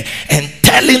there and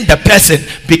telling the person,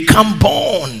 become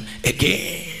born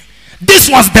again. This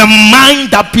was the mind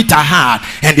that Peter had.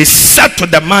 And he said to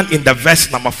the man in the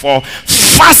verse number 4,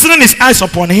 fastening his eyes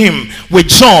upon him with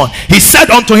John, he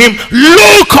said unto him,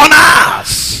 look on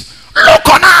us. Look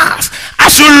on us.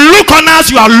 As you look on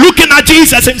us, you are looking at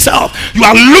Jesus himself. You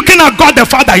are looking at God the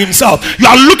Father himself. You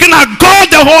are looking at God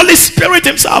the Holy Spirit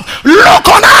himself. Look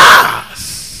on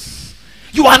us.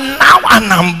 You are now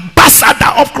an ambassador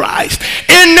of Christ.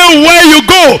 Anywhere you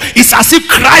go, it's as if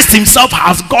Christ himself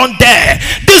has gone there.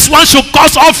 This one should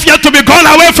cause all fear to be gone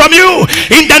away from you.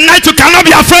 In the night, you cannot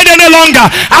be afraid any longer.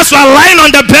 As you are lying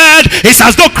on the bed, it's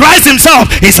as though Christ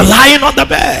himself is lying on the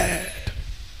bed.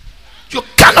 You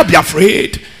cannot be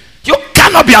afraid. You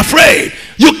cannot be afraid.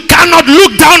 You cannot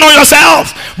look down on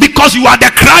yourself, because you are the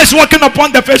Christ walking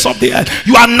upon the face of the earth.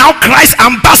 You are now Christ's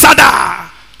ambassador.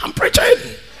 I'm preaching.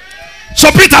 So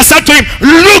Peter said to him,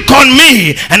 look on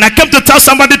me. And I came to tell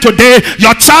somebody today,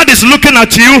 your child is looking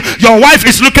at you, your wife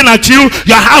is looking at you,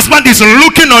 your husband is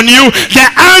looking on you. The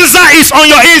answer is on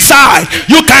your inside.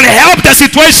 You can help the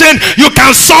situation, you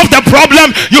can solve the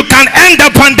problem, you can end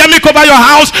the pandemic over your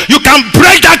house, you can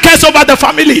break that curse over the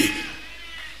family.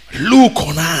 Look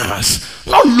on us.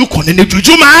 Not look on any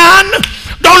juju man,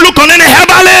 don't look on any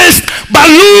herbalist, but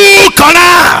look on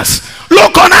us.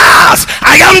 Look on us.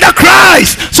 I am the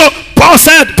Christ. So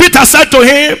Peter said to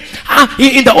him,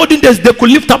 in the olden days, they could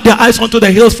lift up their eyes onto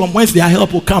the hills from whence their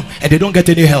help will come, and they don't get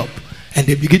any help. And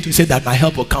they begin to say that my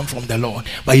help will come from the Lord.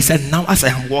 But he said, now as I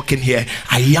am walking here,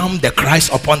 I am the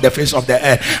Christ upon the face of the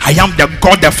earth. I am the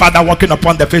God the Father walking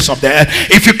upon the face of the earth.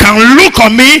 If you can look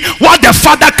on me, what the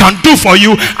Father can do for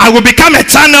you, I will become a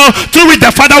channel through which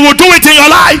the Father will do it in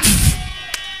your life.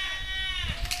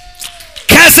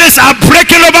 Curses are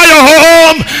breaking over your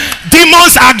home.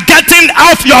 Demons are getting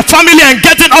off your family and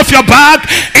getting off your back.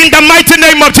 In the mighty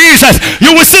name of Jesus,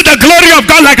 you will see the glory of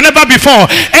God like never before.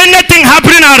 Anything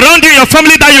happening around in your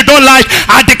family that you don't like,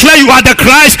 I declare you are the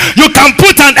Christ. You can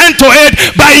put an end to it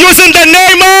by using the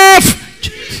name of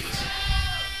Jesus.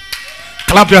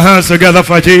 Clap your hands together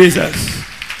for Jesus.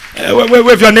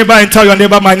 Wave your neighbor and tell your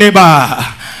neighbor, my neighbor,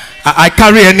 I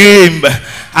carry a name.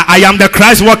 I am the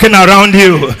Christ walking around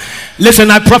you.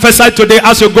 Listen, I prophesy today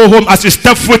as you go home, as you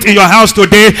step foot in your house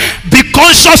today, be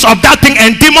conscious of that thing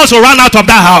and demons will run out of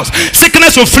that house.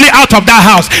 Sickness will flee out of that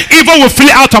house. Evil will flee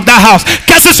out of that house.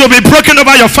 Curses will be broken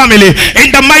over your family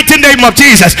in the mighty name of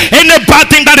Jesus. Any bad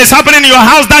thing that is happening in your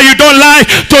house that you don't like,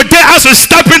 today as you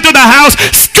step into the house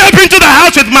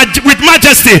with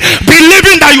majesty,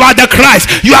 believing that you are the Christ.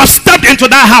 You have stepped into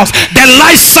that house. The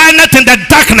light shineth in the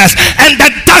darkness, and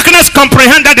the darkness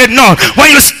comprehended it not.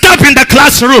 When you step in the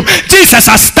classroom,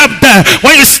 Jesus has stepped there.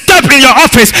 When you step in your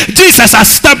office, Jesus has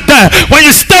stepped there. When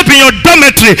you step in your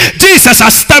dormitory, Jesus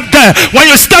has stepped there. When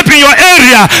you step in your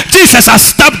area, Jesus has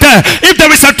stepped there. If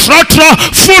there is a trotro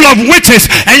full of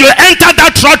witches and you enter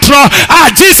that trotro,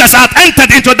 Jesus has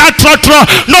entered into that trotro.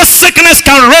 No sickness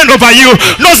can reign over you.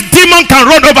 No demon can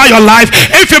run over your life.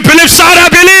 If you believe, shout I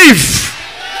believe.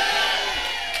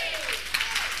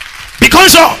 Be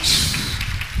conscious.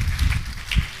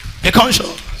 Be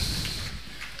conscious.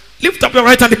 Lift up your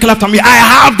right hand and declare after me, I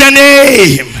have the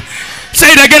name.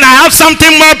 Say it again, I have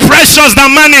something more precious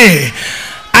than money.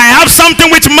 I have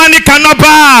something which money cannot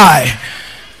buy.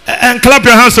 And clap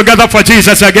your hands together for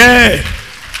Jesus again.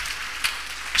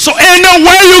 So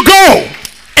anywhere you go,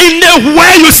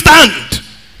 anywhere you stand,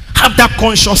 have that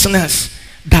consciousness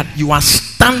that you are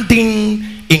standing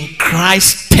in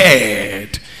Christ's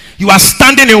stead. You are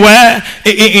standing in where?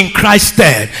 In Christ's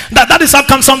stead. That is how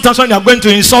come sometimes when you are going to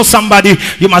insult somebody,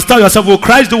 you must tell yourself, will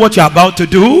Christ do what you are about to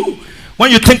do? When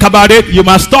you think about it, you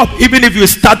must stop. Even if you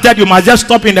started, you must just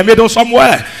stop in the middle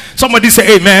somewhere. Somebody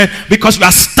say amen, because you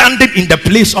are standing in the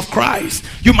place of Christ.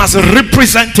 You must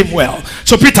represent him well.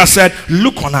 So Peter said,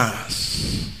 look on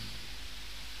us.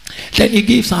 Then he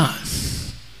gives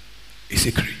us a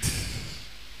secret.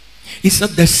 He said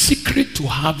the secret to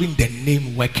having the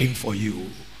name working for you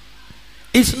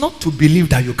is not to believe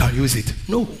that you can use it.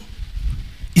 No.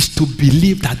 It's to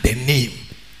believe that the name,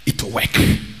 it will work.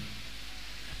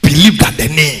 Believe that the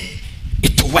name,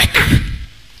 it will work.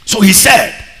 So he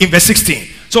said in verse 16.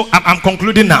 So I'm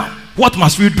concluding now. What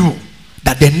must we do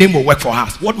that the name will work for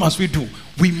us? What must we do?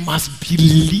 We must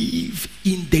believe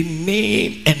in the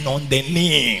name and on the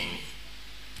name.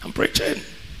 I'm preaching.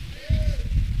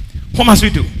 What must we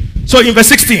do? So in verse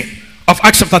 16 of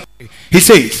Acts chapter 3, he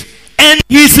says, and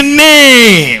his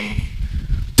name,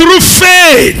 through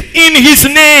faith in his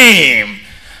name,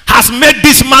 has made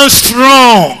this man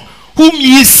strong, whom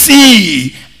ye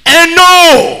see and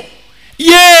know.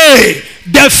 Yea,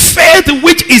 the faith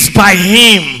which is by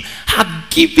him hath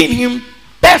given him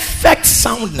perfect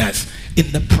soundness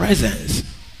in the presence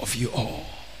of you all.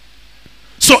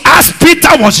 So as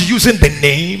Peter was using the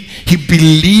name, he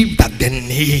believed that the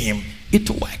name, it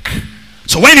would work.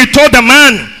 So when he told the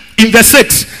man in verse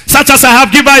 6, such as I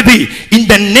have given thee, in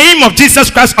the name of Jesus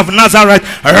Christ of Nazareth,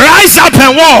 rise up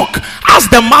and walk. As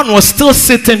the man was still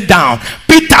sitting down,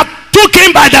 Peter took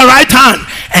him by the right hand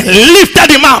and lifted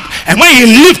him up. And when he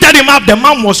lifted him up, the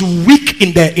man was weak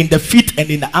in the feet and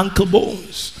in the ankle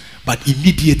bones. But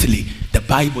immediately, the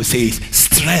Bible says,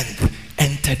 strength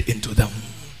entered into them.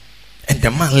 And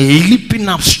the man leaping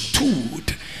up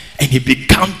stood and he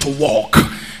began to walk.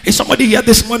 Is somebody here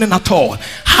this morning at all?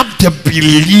 Have the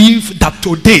belief that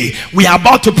that today we are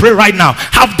about to pray right now.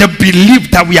 Have the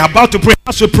belief that we are about to pray.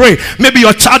 As we pray, maybe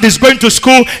your child is going to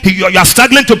school, you are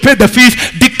struggling to pay the fees.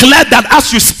 Declare that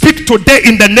as you speak today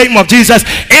in the name of Jesus,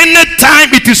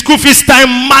 anytime it is school fees time,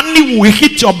 money will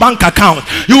hit your bank account.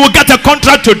 You will get a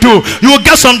contract to do. You will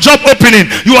get some job opening.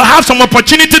 You will have some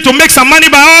opportunity to make some money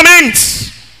by all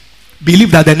means.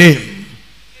 Believe that the name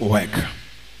will work.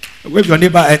 Wave your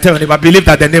neighbor and tell your neighbor, believe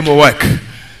that the name will work.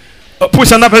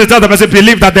 Push another person, tell the person,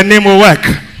 believe that the name will work.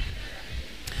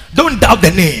 Don't doubt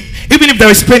the name. Even if there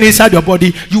is pain inside your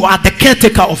body, you are the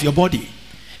caretaker of your body.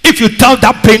 If you tell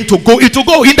that pain to go, it will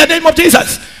go in the name of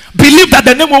Jesus. Believe that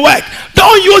the name will work.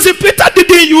 Don't use it. Peter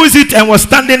didn't use it and was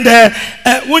standing there.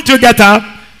 Won't you get up?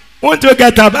 Won't you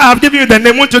get up? I've given you the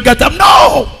name. Won't you get up?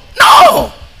 No.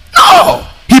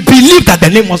 He believed that the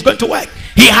name was going to work.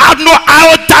 He had no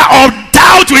iota of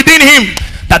doubt within him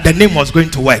that the name was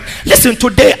going to work. Listen,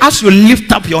 today as you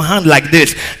lift up your hand like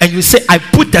this and you say, I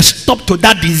put a stop to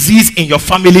that disease in your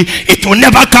family, it will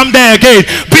never come there again.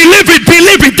 Believe it,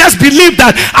 just believe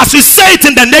that as you say it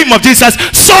in the name of Jesus,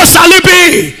 so shall it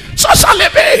be. So shall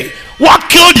it be. What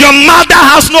killed your mother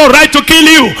has no right to kill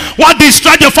you. What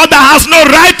destroyed your father has no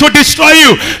right to destroy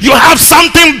you. You have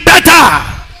something better.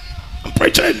 I'm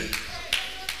preaching.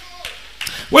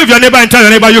 Wave your neighbor and tell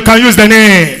your neighbor you can use the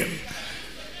name.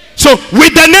 So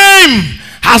with the name,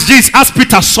 as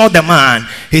Peter saw the man,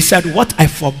 he said, what I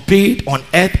forbade on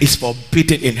earth is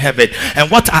forbidden in heaven, and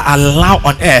what I allow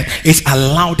on earth is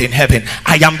allowed in heaven.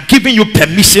 I am giving you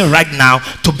permission right now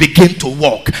to begin to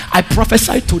walk. I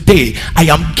prophesy today, I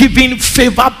am giving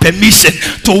favor, permission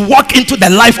to walk into the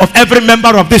life of every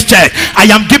member of this church. I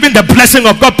am giving the blessing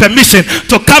of God permission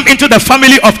to come into the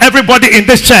family of everybody in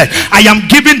this church. I am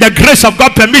giving the grace of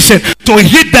God permission to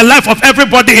hit the life of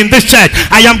everybody in this church.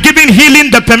 I am giving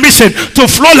healing the permission to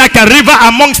flow like a river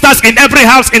amongst us in every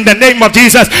house in the name of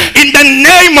Jesus. In the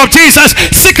name of Jesus,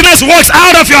 sickness walks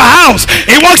out of your house.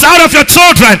 It walks out of your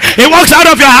children. It walks out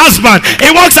of your husband.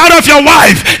 It walks out of your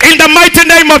wife. In the mighty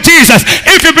name of Jesus.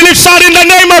 If you believe, shout in the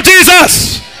name of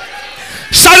Jesus.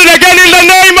 Shout it again, in the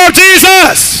name of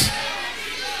Jesus.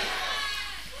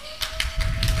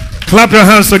 Clap your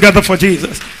hands together for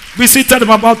Jesus. Be seated.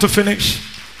 I'm about to finish.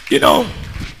 You know,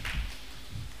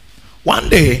 one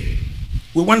day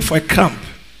we went for a camp,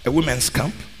 a women's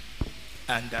camp,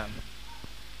 and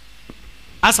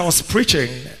as I was preaching,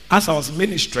 as I was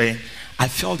ministering, I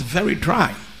felt very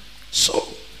dry. So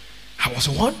I was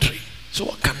wondering, so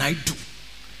what can I do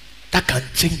that can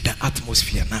change the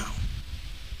atmosphere now?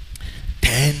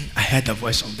 Then I heard the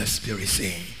voice of the Spirit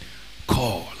saying,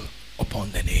 call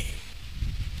upon the name.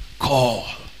 Call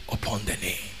upon the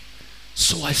name.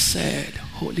 So I said,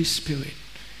 Holy Spirit,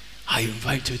 I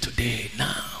invite you today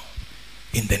now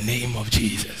in the name of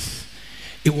Jesus.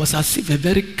 It was as if a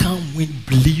very calm wind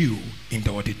blew in the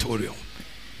auditorium.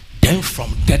 Then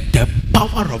from that, the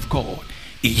power of God,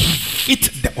 it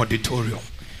hit the auditorium.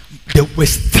 There were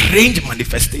strange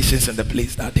manifestations in the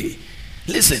place that day.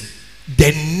 Listen,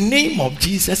 the name of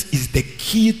Jesus is the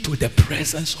key to the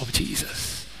presence of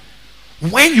Jesus.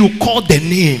 When you call the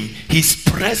name, his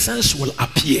presence will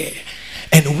appear.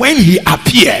 And when he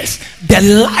appears, the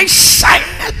light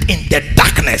shineth in the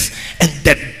darkness, and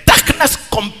the darkness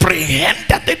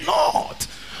comprehended it not.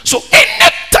 So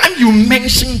anytime you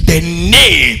mention the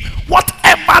name,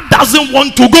 whatever doesn't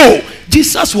want to go,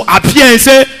 Jesus will appear and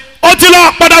say,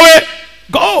 Otila, by the way,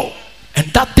 go. And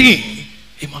that thing,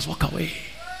 he must walk away.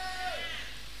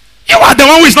 You are the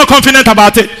one who is not confident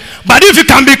about it. But if you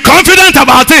can be confident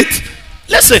about it,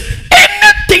 listen,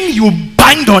 anything you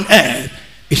bind on earth,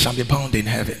 it shall be bound in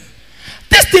heaven.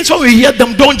 These things, when we hear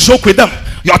them, don't joke with them.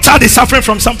 Your child is suffering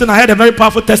from something. I had a very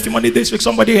powerful testimony this week.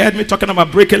 Somebody heard me talking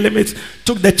about breaking limits.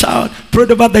 Took the child,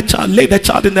 prayed over the child, laid the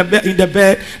child in the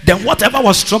bed. Then whatever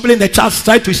was troubling the child,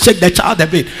 tried to shake the child a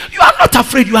bit. You are not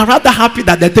afraid. You are rather happy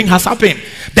that the thing has happened.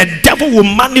 The devil will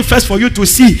manifest for you to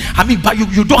see. But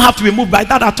you don't have to be moved by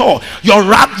that at all.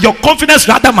 Your confidence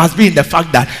rather must be in the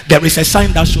fact that there is a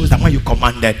sign that shows that when you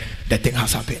commanded, the thing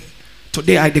has happened.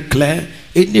 Today I declare,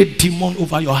 any demon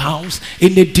over your house,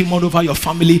 any demon over your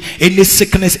family, any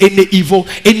sickness, any evil,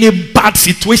 any bad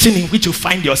situation in which you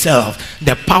find yourself,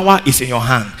 the power is in your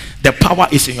hand. The power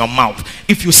is in your mouth.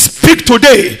 If you speak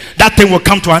today, that thing will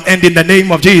come to an end in the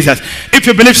name of Jesus. If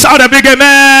you believe, shout a big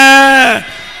amen.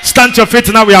 Stand to your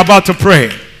feet. Now we are about to pray.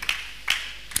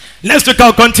 Next week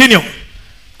I'll continue.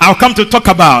 I'll come to talk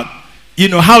about,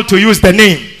 how to use the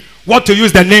name, what to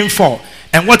use the name for.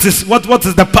 And what is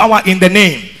the power in the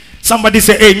name? Somebody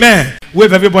say amen.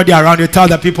 Wave everybody around you. Tell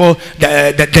the people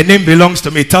the name belongs to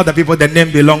me. Tell the people the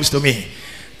name belongs to me.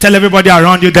 Tell everybody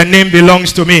around you the name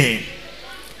belongs to me.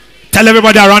 Tell Tell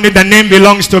everybody around it, the name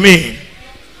belongs to me.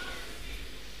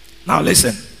 Now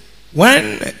listen.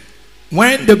 When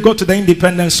they go to the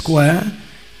Independence Square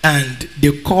and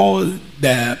they call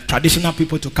the traditional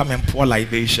people to come and pour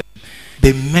libation,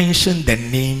 they mention the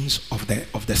names of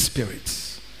the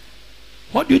spirits.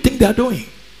 What do you think they are doing?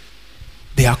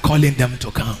 They are calling them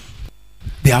to come.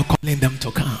 They are calling them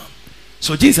to come.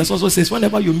 So Jesus also says,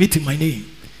 whenever you meet in my name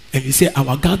and you say,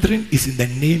 our gathering is in the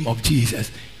name of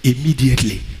Jesus,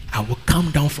 immediately I will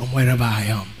come down from wherever I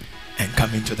am and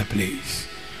come into the place.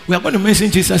 We are going to mention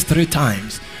Jesus 3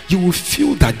 times. You will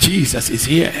feel that Jesus is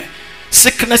here.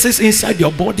 Sicknesses inside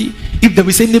your body, if there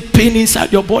is any pain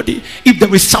inside your body, if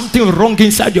there is something wrong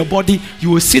inside your body,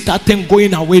 you will see that thing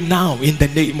going away now in the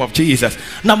name of Jesus.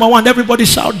 Number 1, everybody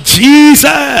shout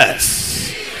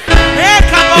Jesus.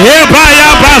 The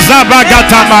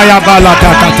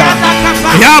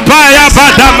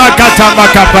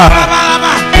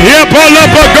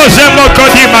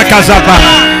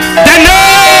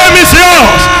name is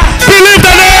yours. Believe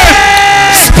the name.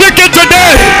 Speak it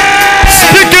today.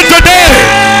 Speak it today.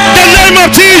 The name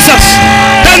of Jesus.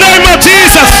 The name of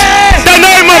Jesus. The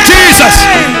name of Jesus.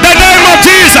 The name of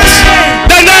Jesus.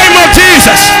 The name of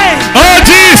Jesus. Oh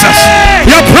Jesus,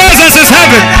 your presence is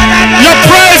heaven. Your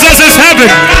presence is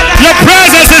heaven. Your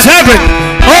presence is heaven.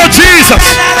 Oh Jesus.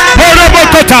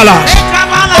 Borobokotala.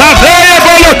 Taveye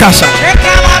bolokasa.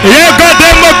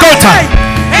 Yegodemokota.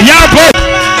 Yabo.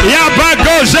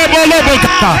 Yabagoze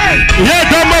bolobokata.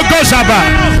 Yedomogozaba.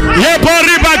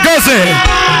 Yeboribagoze.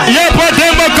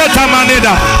 Yebodemokota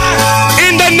maneda.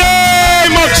 In the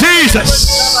name of Jesus.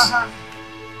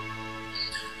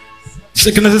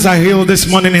 Sicknesses are healed this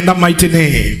morning in the mighty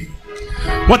name.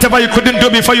 Whatever you couldn't do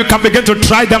before, you can begin to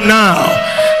try them now.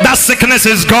 That sickness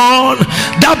is gone.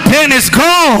 That pain is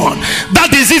gone. That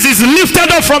disease is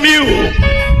lifted up from you.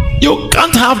 You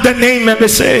can't have the name and be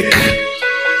sick.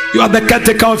 You are the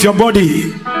caretaker of your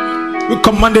body. We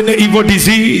command any evil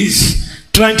disease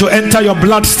trying to enter your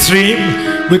bloodstream.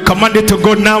 We command it to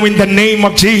go now in the name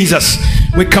of Jesus.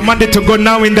 We command it to go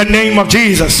now in the name of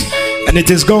Jesus. And it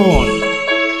is gone.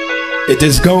 It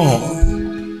is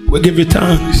gone. We give you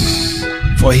thanks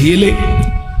for healing,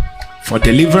 for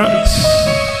deliverance,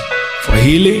 for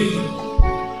healing,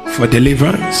 for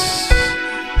deliverance.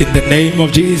 In the name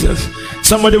of Jesus.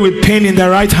 Somebody with pain in their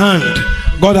right hand,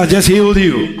 God has just healed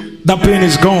you. That pain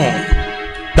is gone.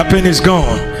 That pain is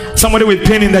gone. Somebody with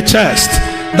pain in the chest,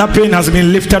 that pain has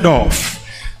been lifted off.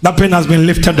 That pain has been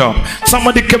lifted up.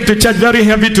 Somebody came to church very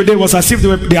heavy today. It was as if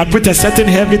they had put a certain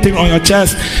heavy thing on your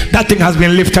chest. That thing has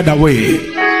been lifted away.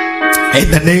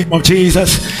 In the name of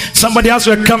Jesus. Somebody else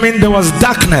were coming. There was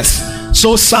darkness.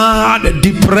 So sad,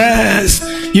 depressed,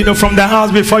 from the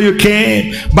house before you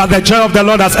came. But the joy of the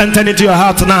Lord has entered into your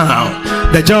heart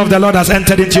now. The joy of the Lord has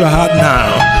entered into your heart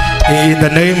now. In the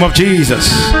name of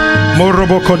Jesus.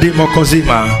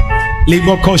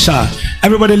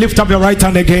 Everybody lift up your right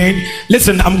hand again.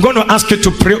 Listen, I'm going to ask you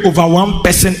to pray over one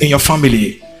person in your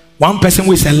family. One person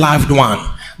who is a loved one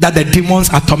that the demons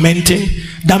are tormenting,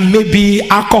 that maybe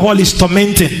alcohol is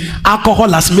tormenting. Alcohol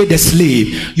has made a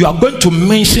slave. You are going to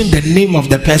mention the name of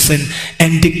the person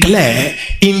and declare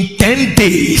in 10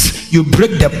 days you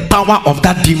break the power of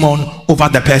that demon over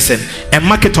the person and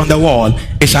mark it on the wall.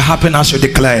 It shall happen as you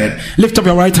declare it. Lift up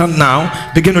your right hand now.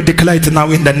 Begin to declare it now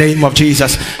in the name of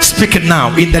Jesus. Speak it now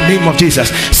in the name of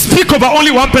Jesus. Speak over only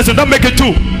one person. Don't make it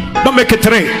 2. Don't make it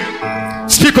 3.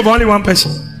 Speak over only one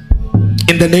person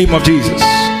in the name of Jesus.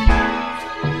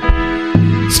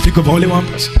 Speak of only one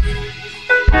person.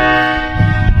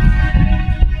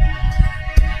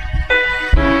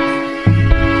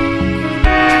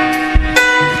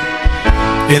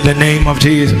 In the name of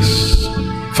Jesus.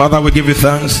 Father, we give you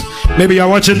thanks. Maybe you are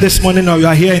watching this morning or you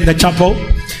are here in the chapel.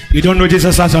 You don't know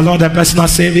Jesus as your Lord and personal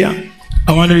Savior.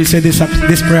 I want you to say this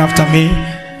prayer after me.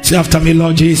 Say after me,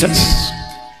 Lord Jesus,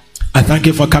 I thank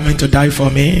you for coming to die for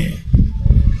me.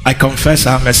 I confess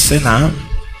I'm a sinner.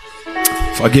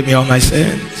 Forgive me all my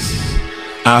sins.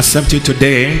 I accept you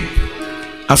today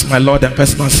as my Lord and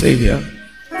personal Savior.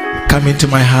 Come into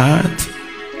my heart.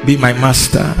 Be my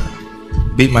master.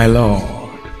 Be my Lord.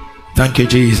 Thank you,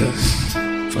 Jesus,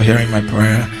 for hearing my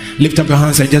prayer. Lift up your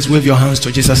hands and just wave your hands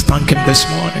to Jesus. Thank him this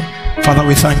morning. Father,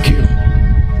 we thank you.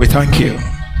 We thank you.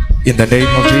 In the name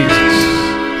of Jesus.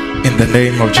 In the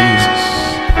name of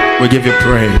Jesus. We give you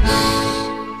praise.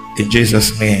 In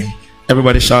Jesus' name.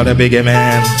 Everybody shout a big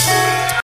amen.